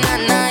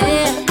 nah,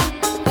 yeah.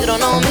 You don't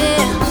know me,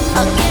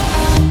 oh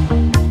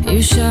yeah. You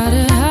shout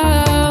it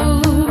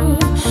out,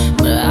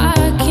 but I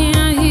can't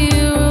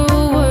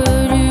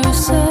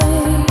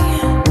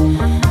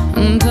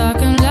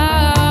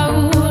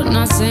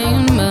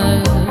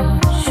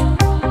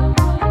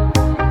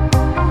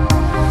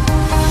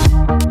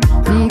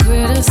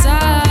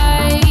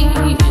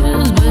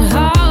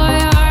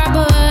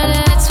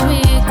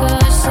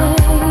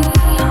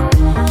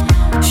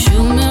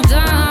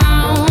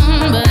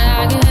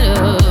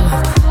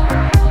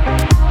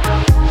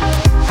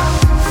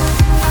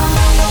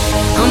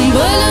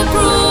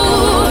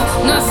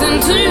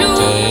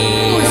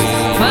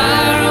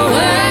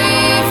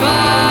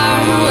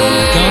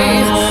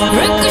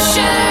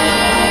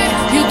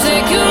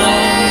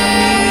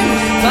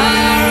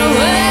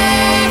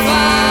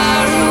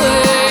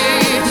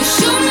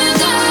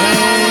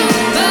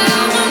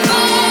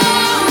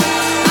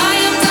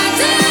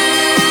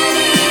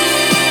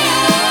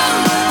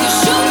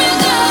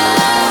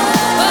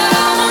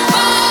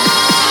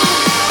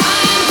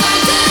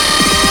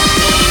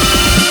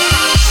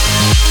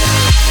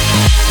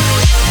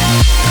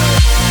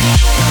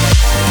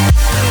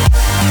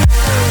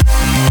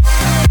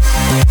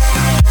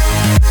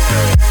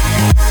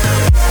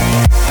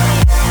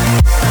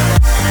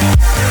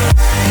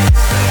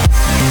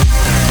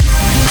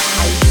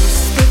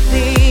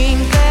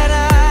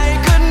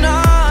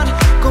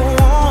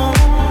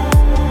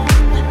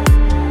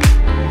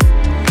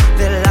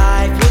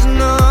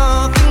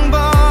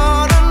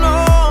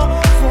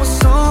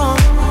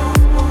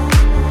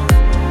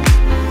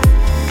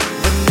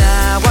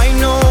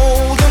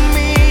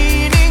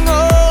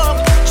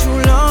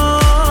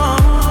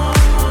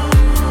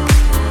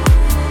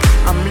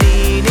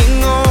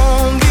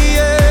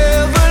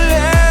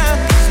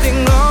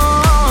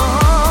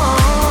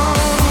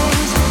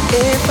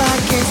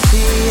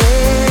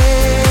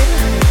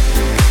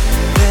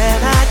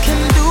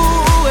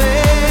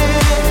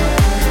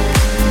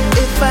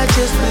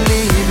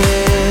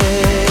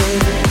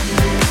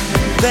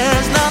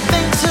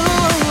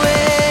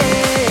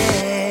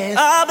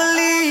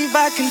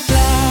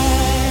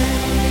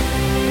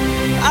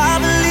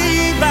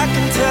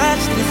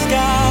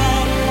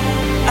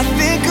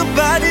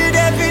fight it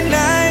every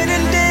night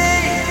and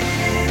day.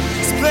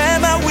 Spread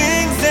my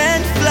wings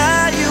and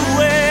fly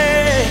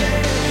away.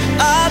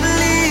 I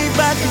believe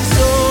I can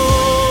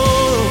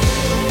soar.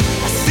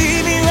 I see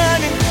me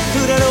running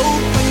through that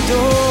open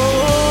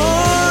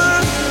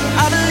door.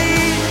 I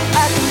believe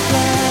I can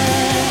fly.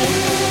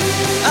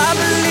 I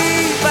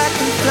believe I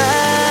can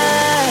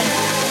fly.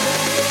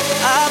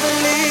 I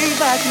believe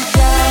I can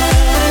fly.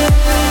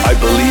 I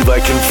Believe I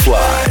Can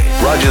Fly,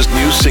 Raj's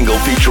new single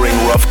featuring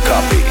Rough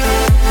Copy.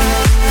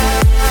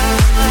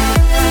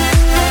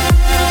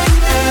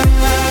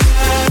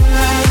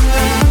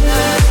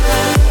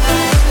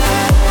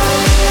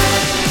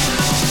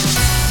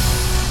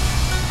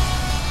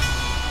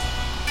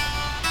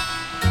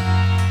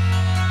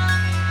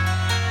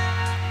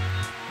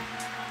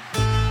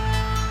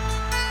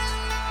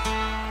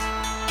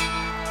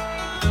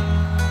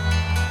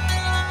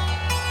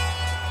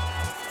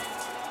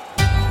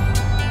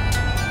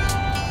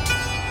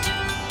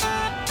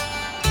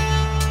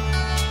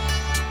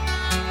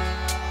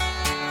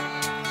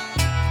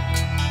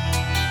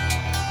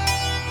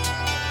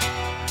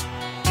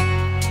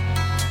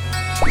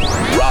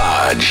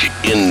 Raj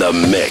in the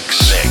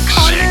mix.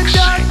 On a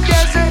dark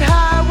desert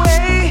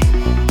highway,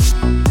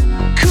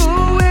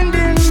 cool wind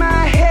in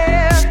my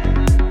hair,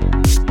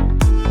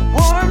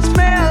 warm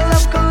smell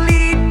of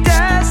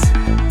colitas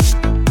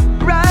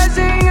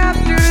rising up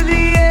through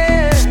the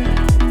air.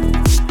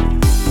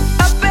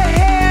 Up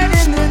ahead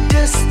in the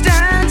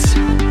distance,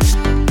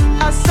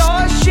 I saw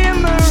a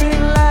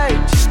shimmering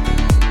light.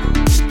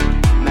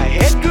 My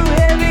head grew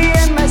heavy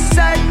and my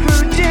sight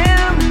grew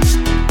dim.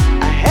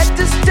 I had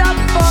to stop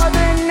for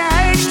the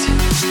night.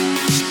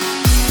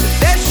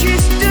 There she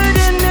stood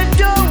in the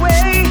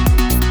doorway.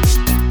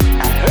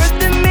 I heard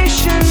the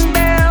mission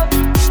bell.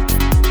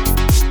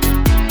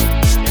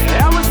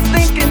 I was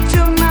thinking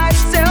to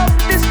myself,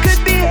 this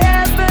could be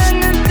heaven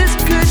and this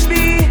could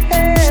be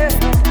hell.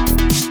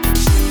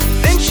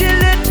 Then she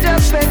lit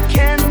up a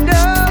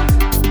candle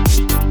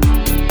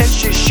and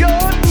she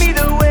showed me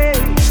the way.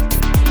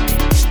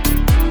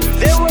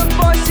 There were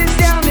voices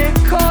down the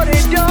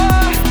corridor.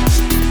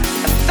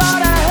 I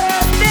thought I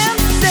heard them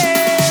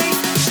say,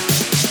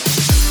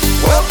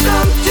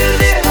 welcome to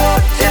the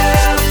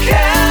Hotel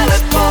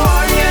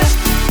California.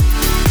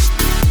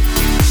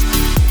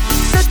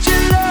 Such a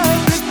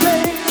lovely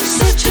place,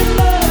 such a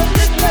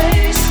lovely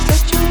place,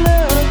 such a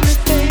lovely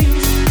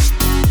place.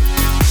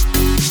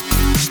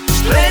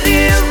 Plenty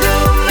of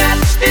room at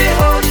the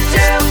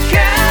Hotel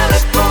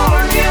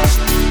California.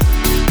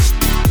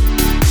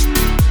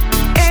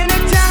 Any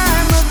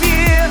time of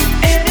year,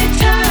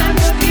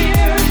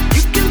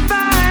 you can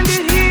find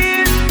it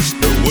here.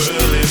 The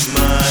world is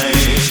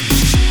mine.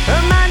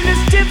 Her mind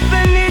is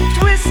Tiffany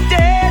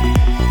twisted.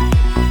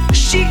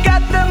 She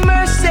got the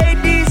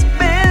Mercedes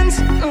Benz.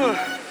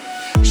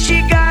 She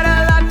got a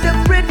lot of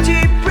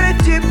pretty,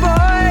 pretty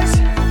boys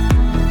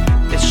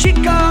that she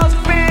calls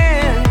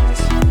friends.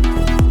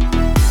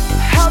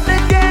 How they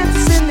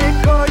dance in the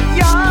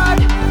courtyard,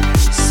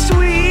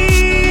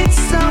 sweet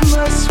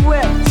summer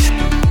sweat.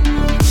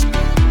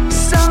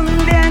 Some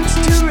dance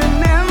to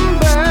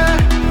remember,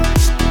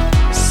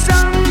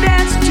 some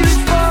dance to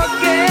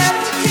forget.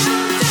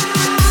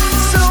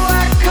 So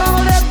I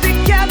called up the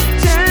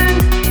captain,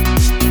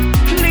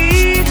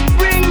 please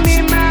bring me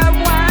my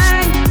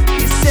wine.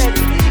 He said,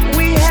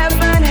 we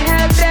haven't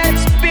had that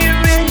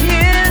spirit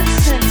here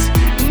since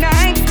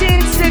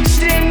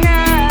 1969.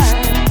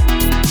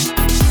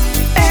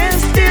 And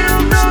still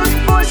those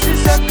voices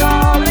are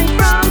calling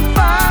from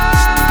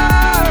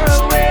far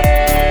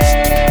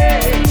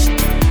away.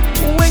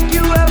 Wake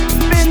you up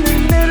in the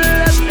middle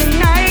of the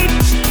night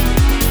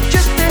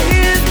just to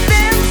hear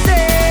them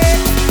say,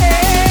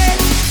 hey,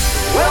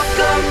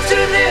 welcome to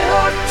the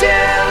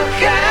Hotel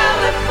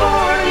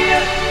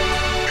California.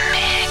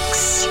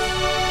 Mix.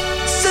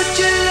 Such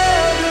a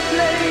lovely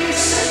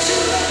place, such a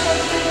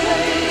lovely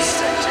place,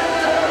 such a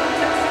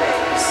lovely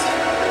place.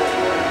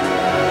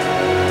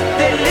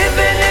 They're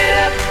living it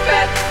up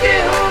at the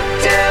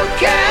Hotel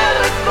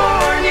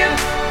California.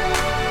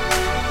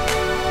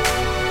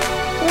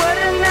 What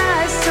a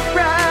nice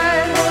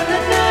surprise, what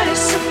a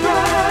nice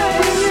surprise.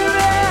 Bring your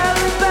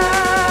alibi.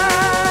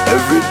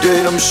 Every day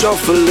I'm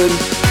shuffling.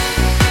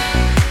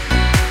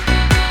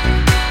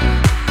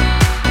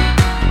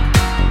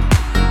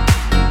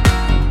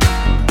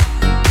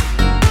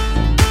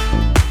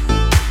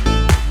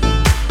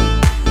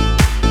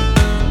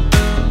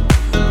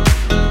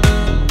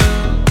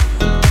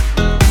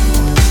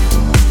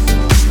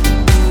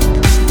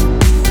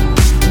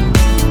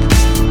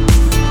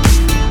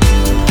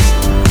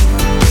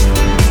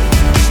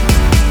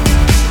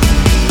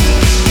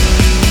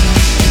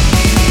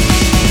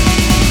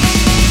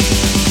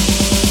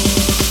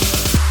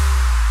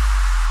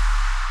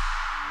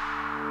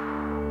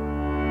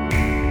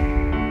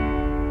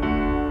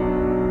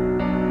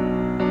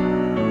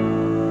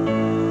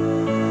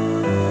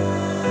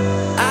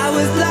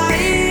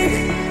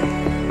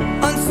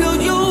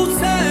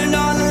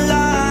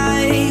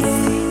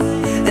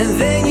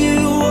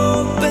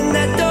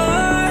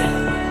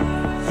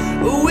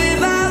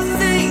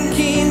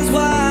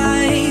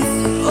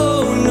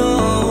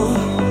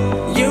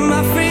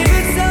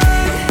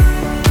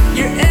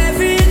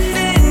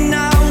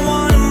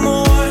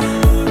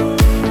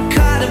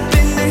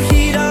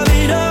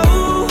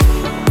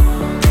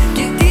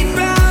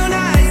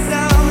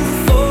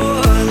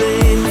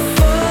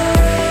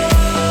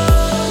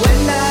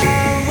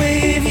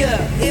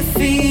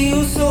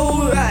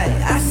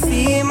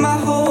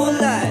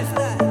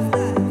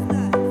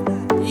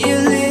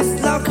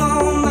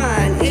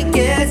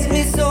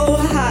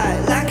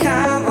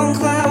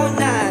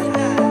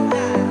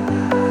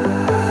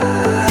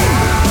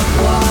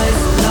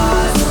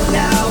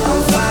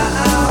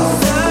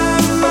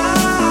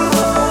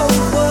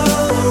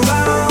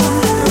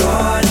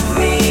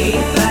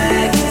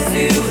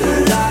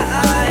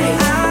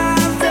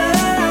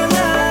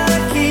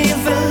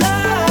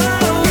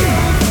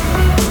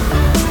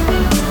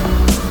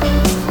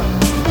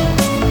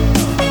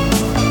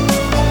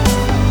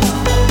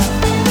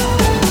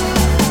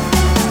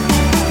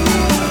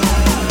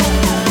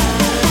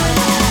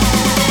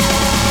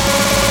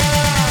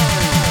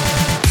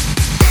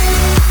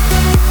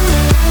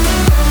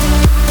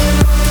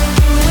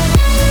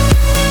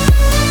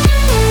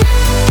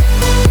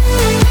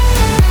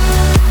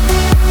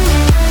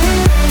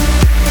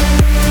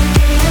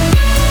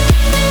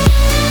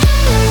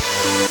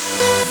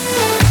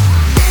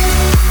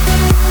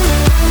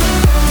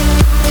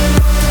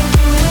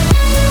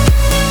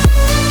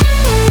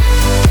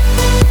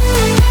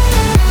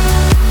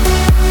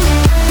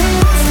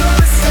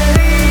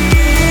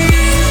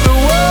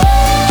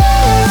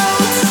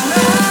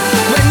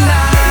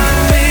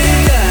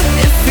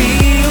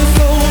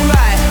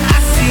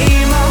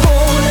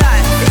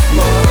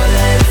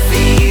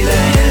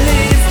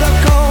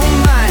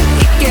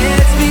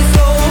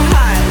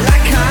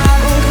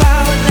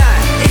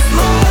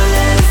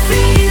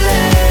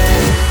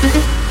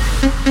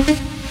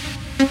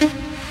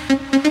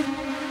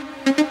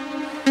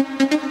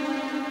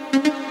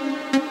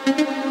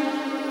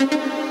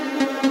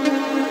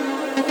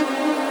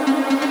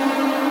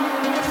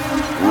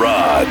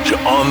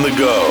 Raj on the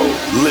go.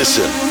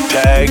 Listen,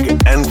 tag,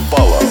 and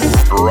follow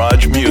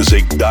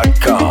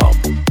RajMusic.com.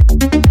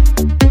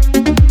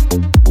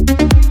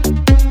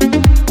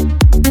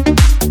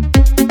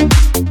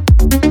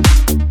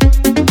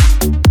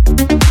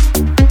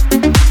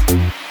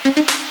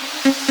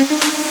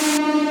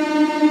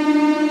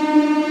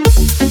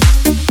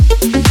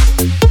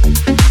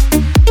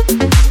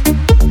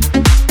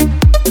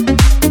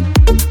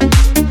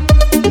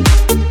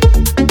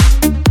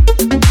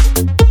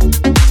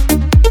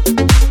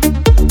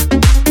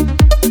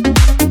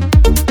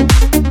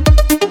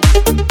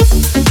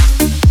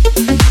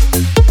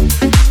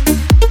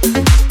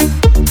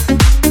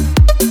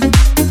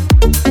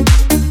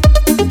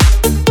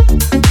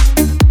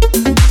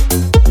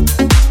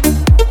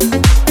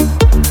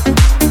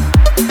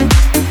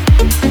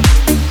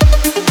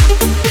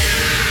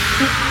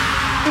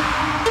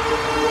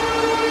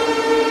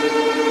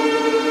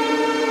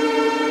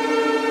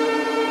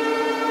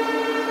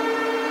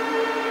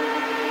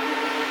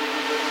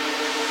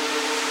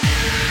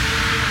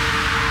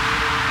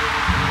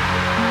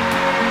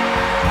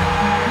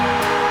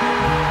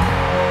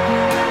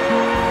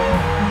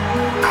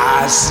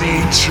 I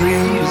see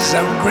trees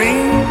of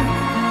green,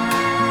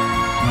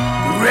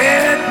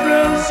 red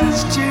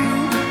roses too.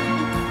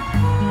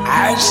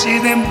 I see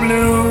them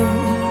bloom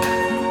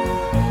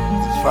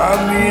for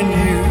me and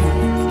you.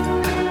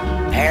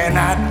 And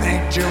I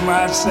think to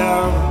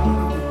myself,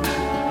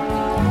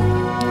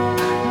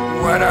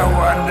 what a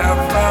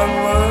wonderful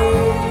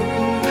world.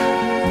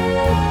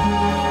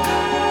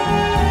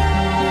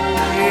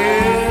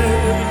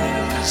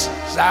 Yes,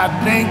 I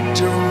think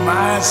to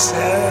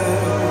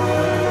myself,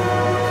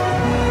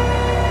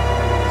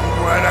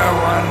 what a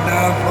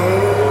wonderful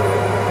world.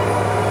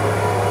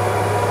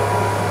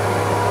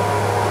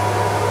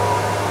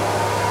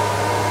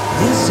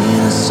 This is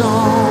a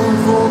song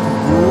for the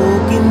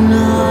broken-hearted,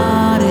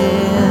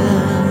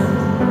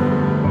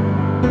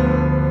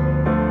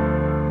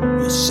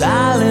 a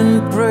silent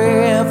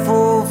prayer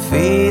for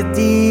faith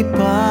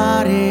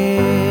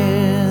departed.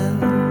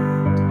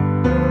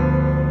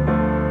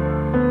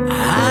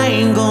 I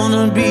ain't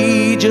gonna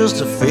be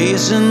just a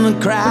face in the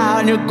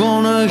crowd. You're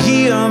gonna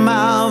hear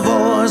my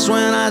voice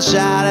when I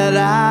shout it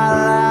out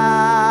loud.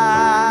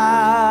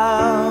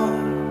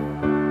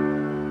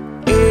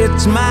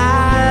 It's my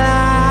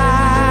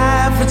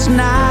life, it's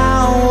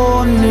now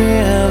or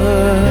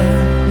never.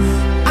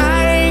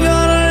 I ain't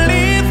gonna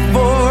live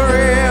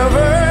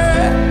forever.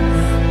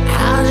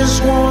 I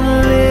just wanna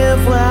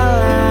live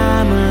while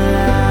I'm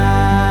alive.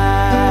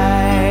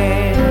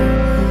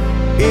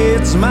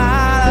 It's my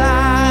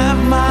life,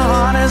 my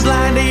heart is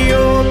like the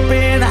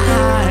open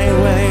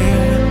highway.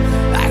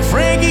 Like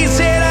Frankie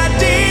said, I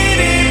did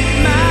it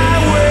my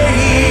way.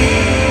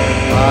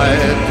 I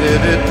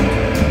did it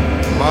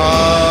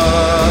my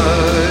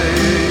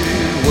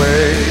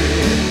way.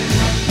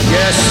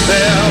 Yes,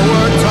 there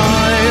were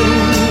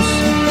times,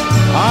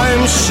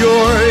 I'm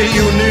sure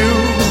you knew,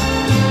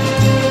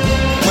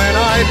 when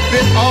I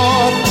bit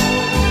off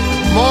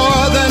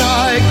more than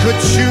I could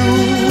chew.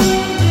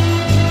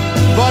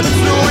 But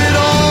through it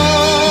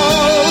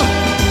all,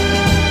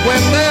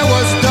 when there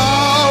was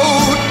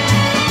doubt,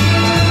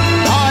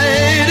 I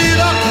ate it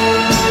up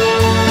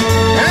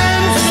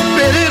and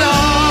spit it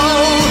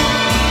out.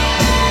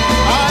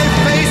 I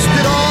faced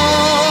it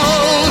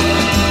all,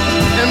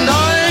 and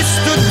I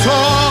stood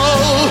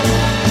tall,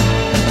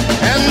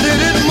 and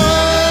did it my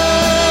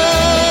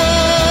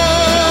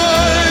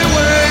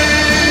way.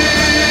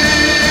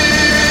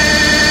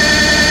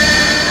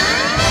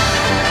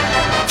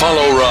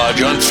 Follow Raj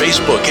on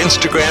Facebook,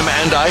 Instagram,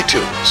 and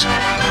iTunes.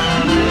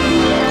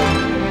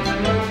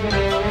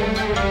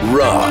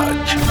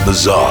 Raj, the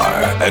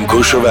Czar, and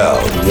Courchevel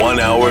 1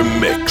 hour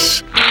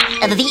mix.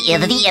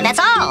 That's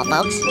all,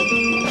 folks.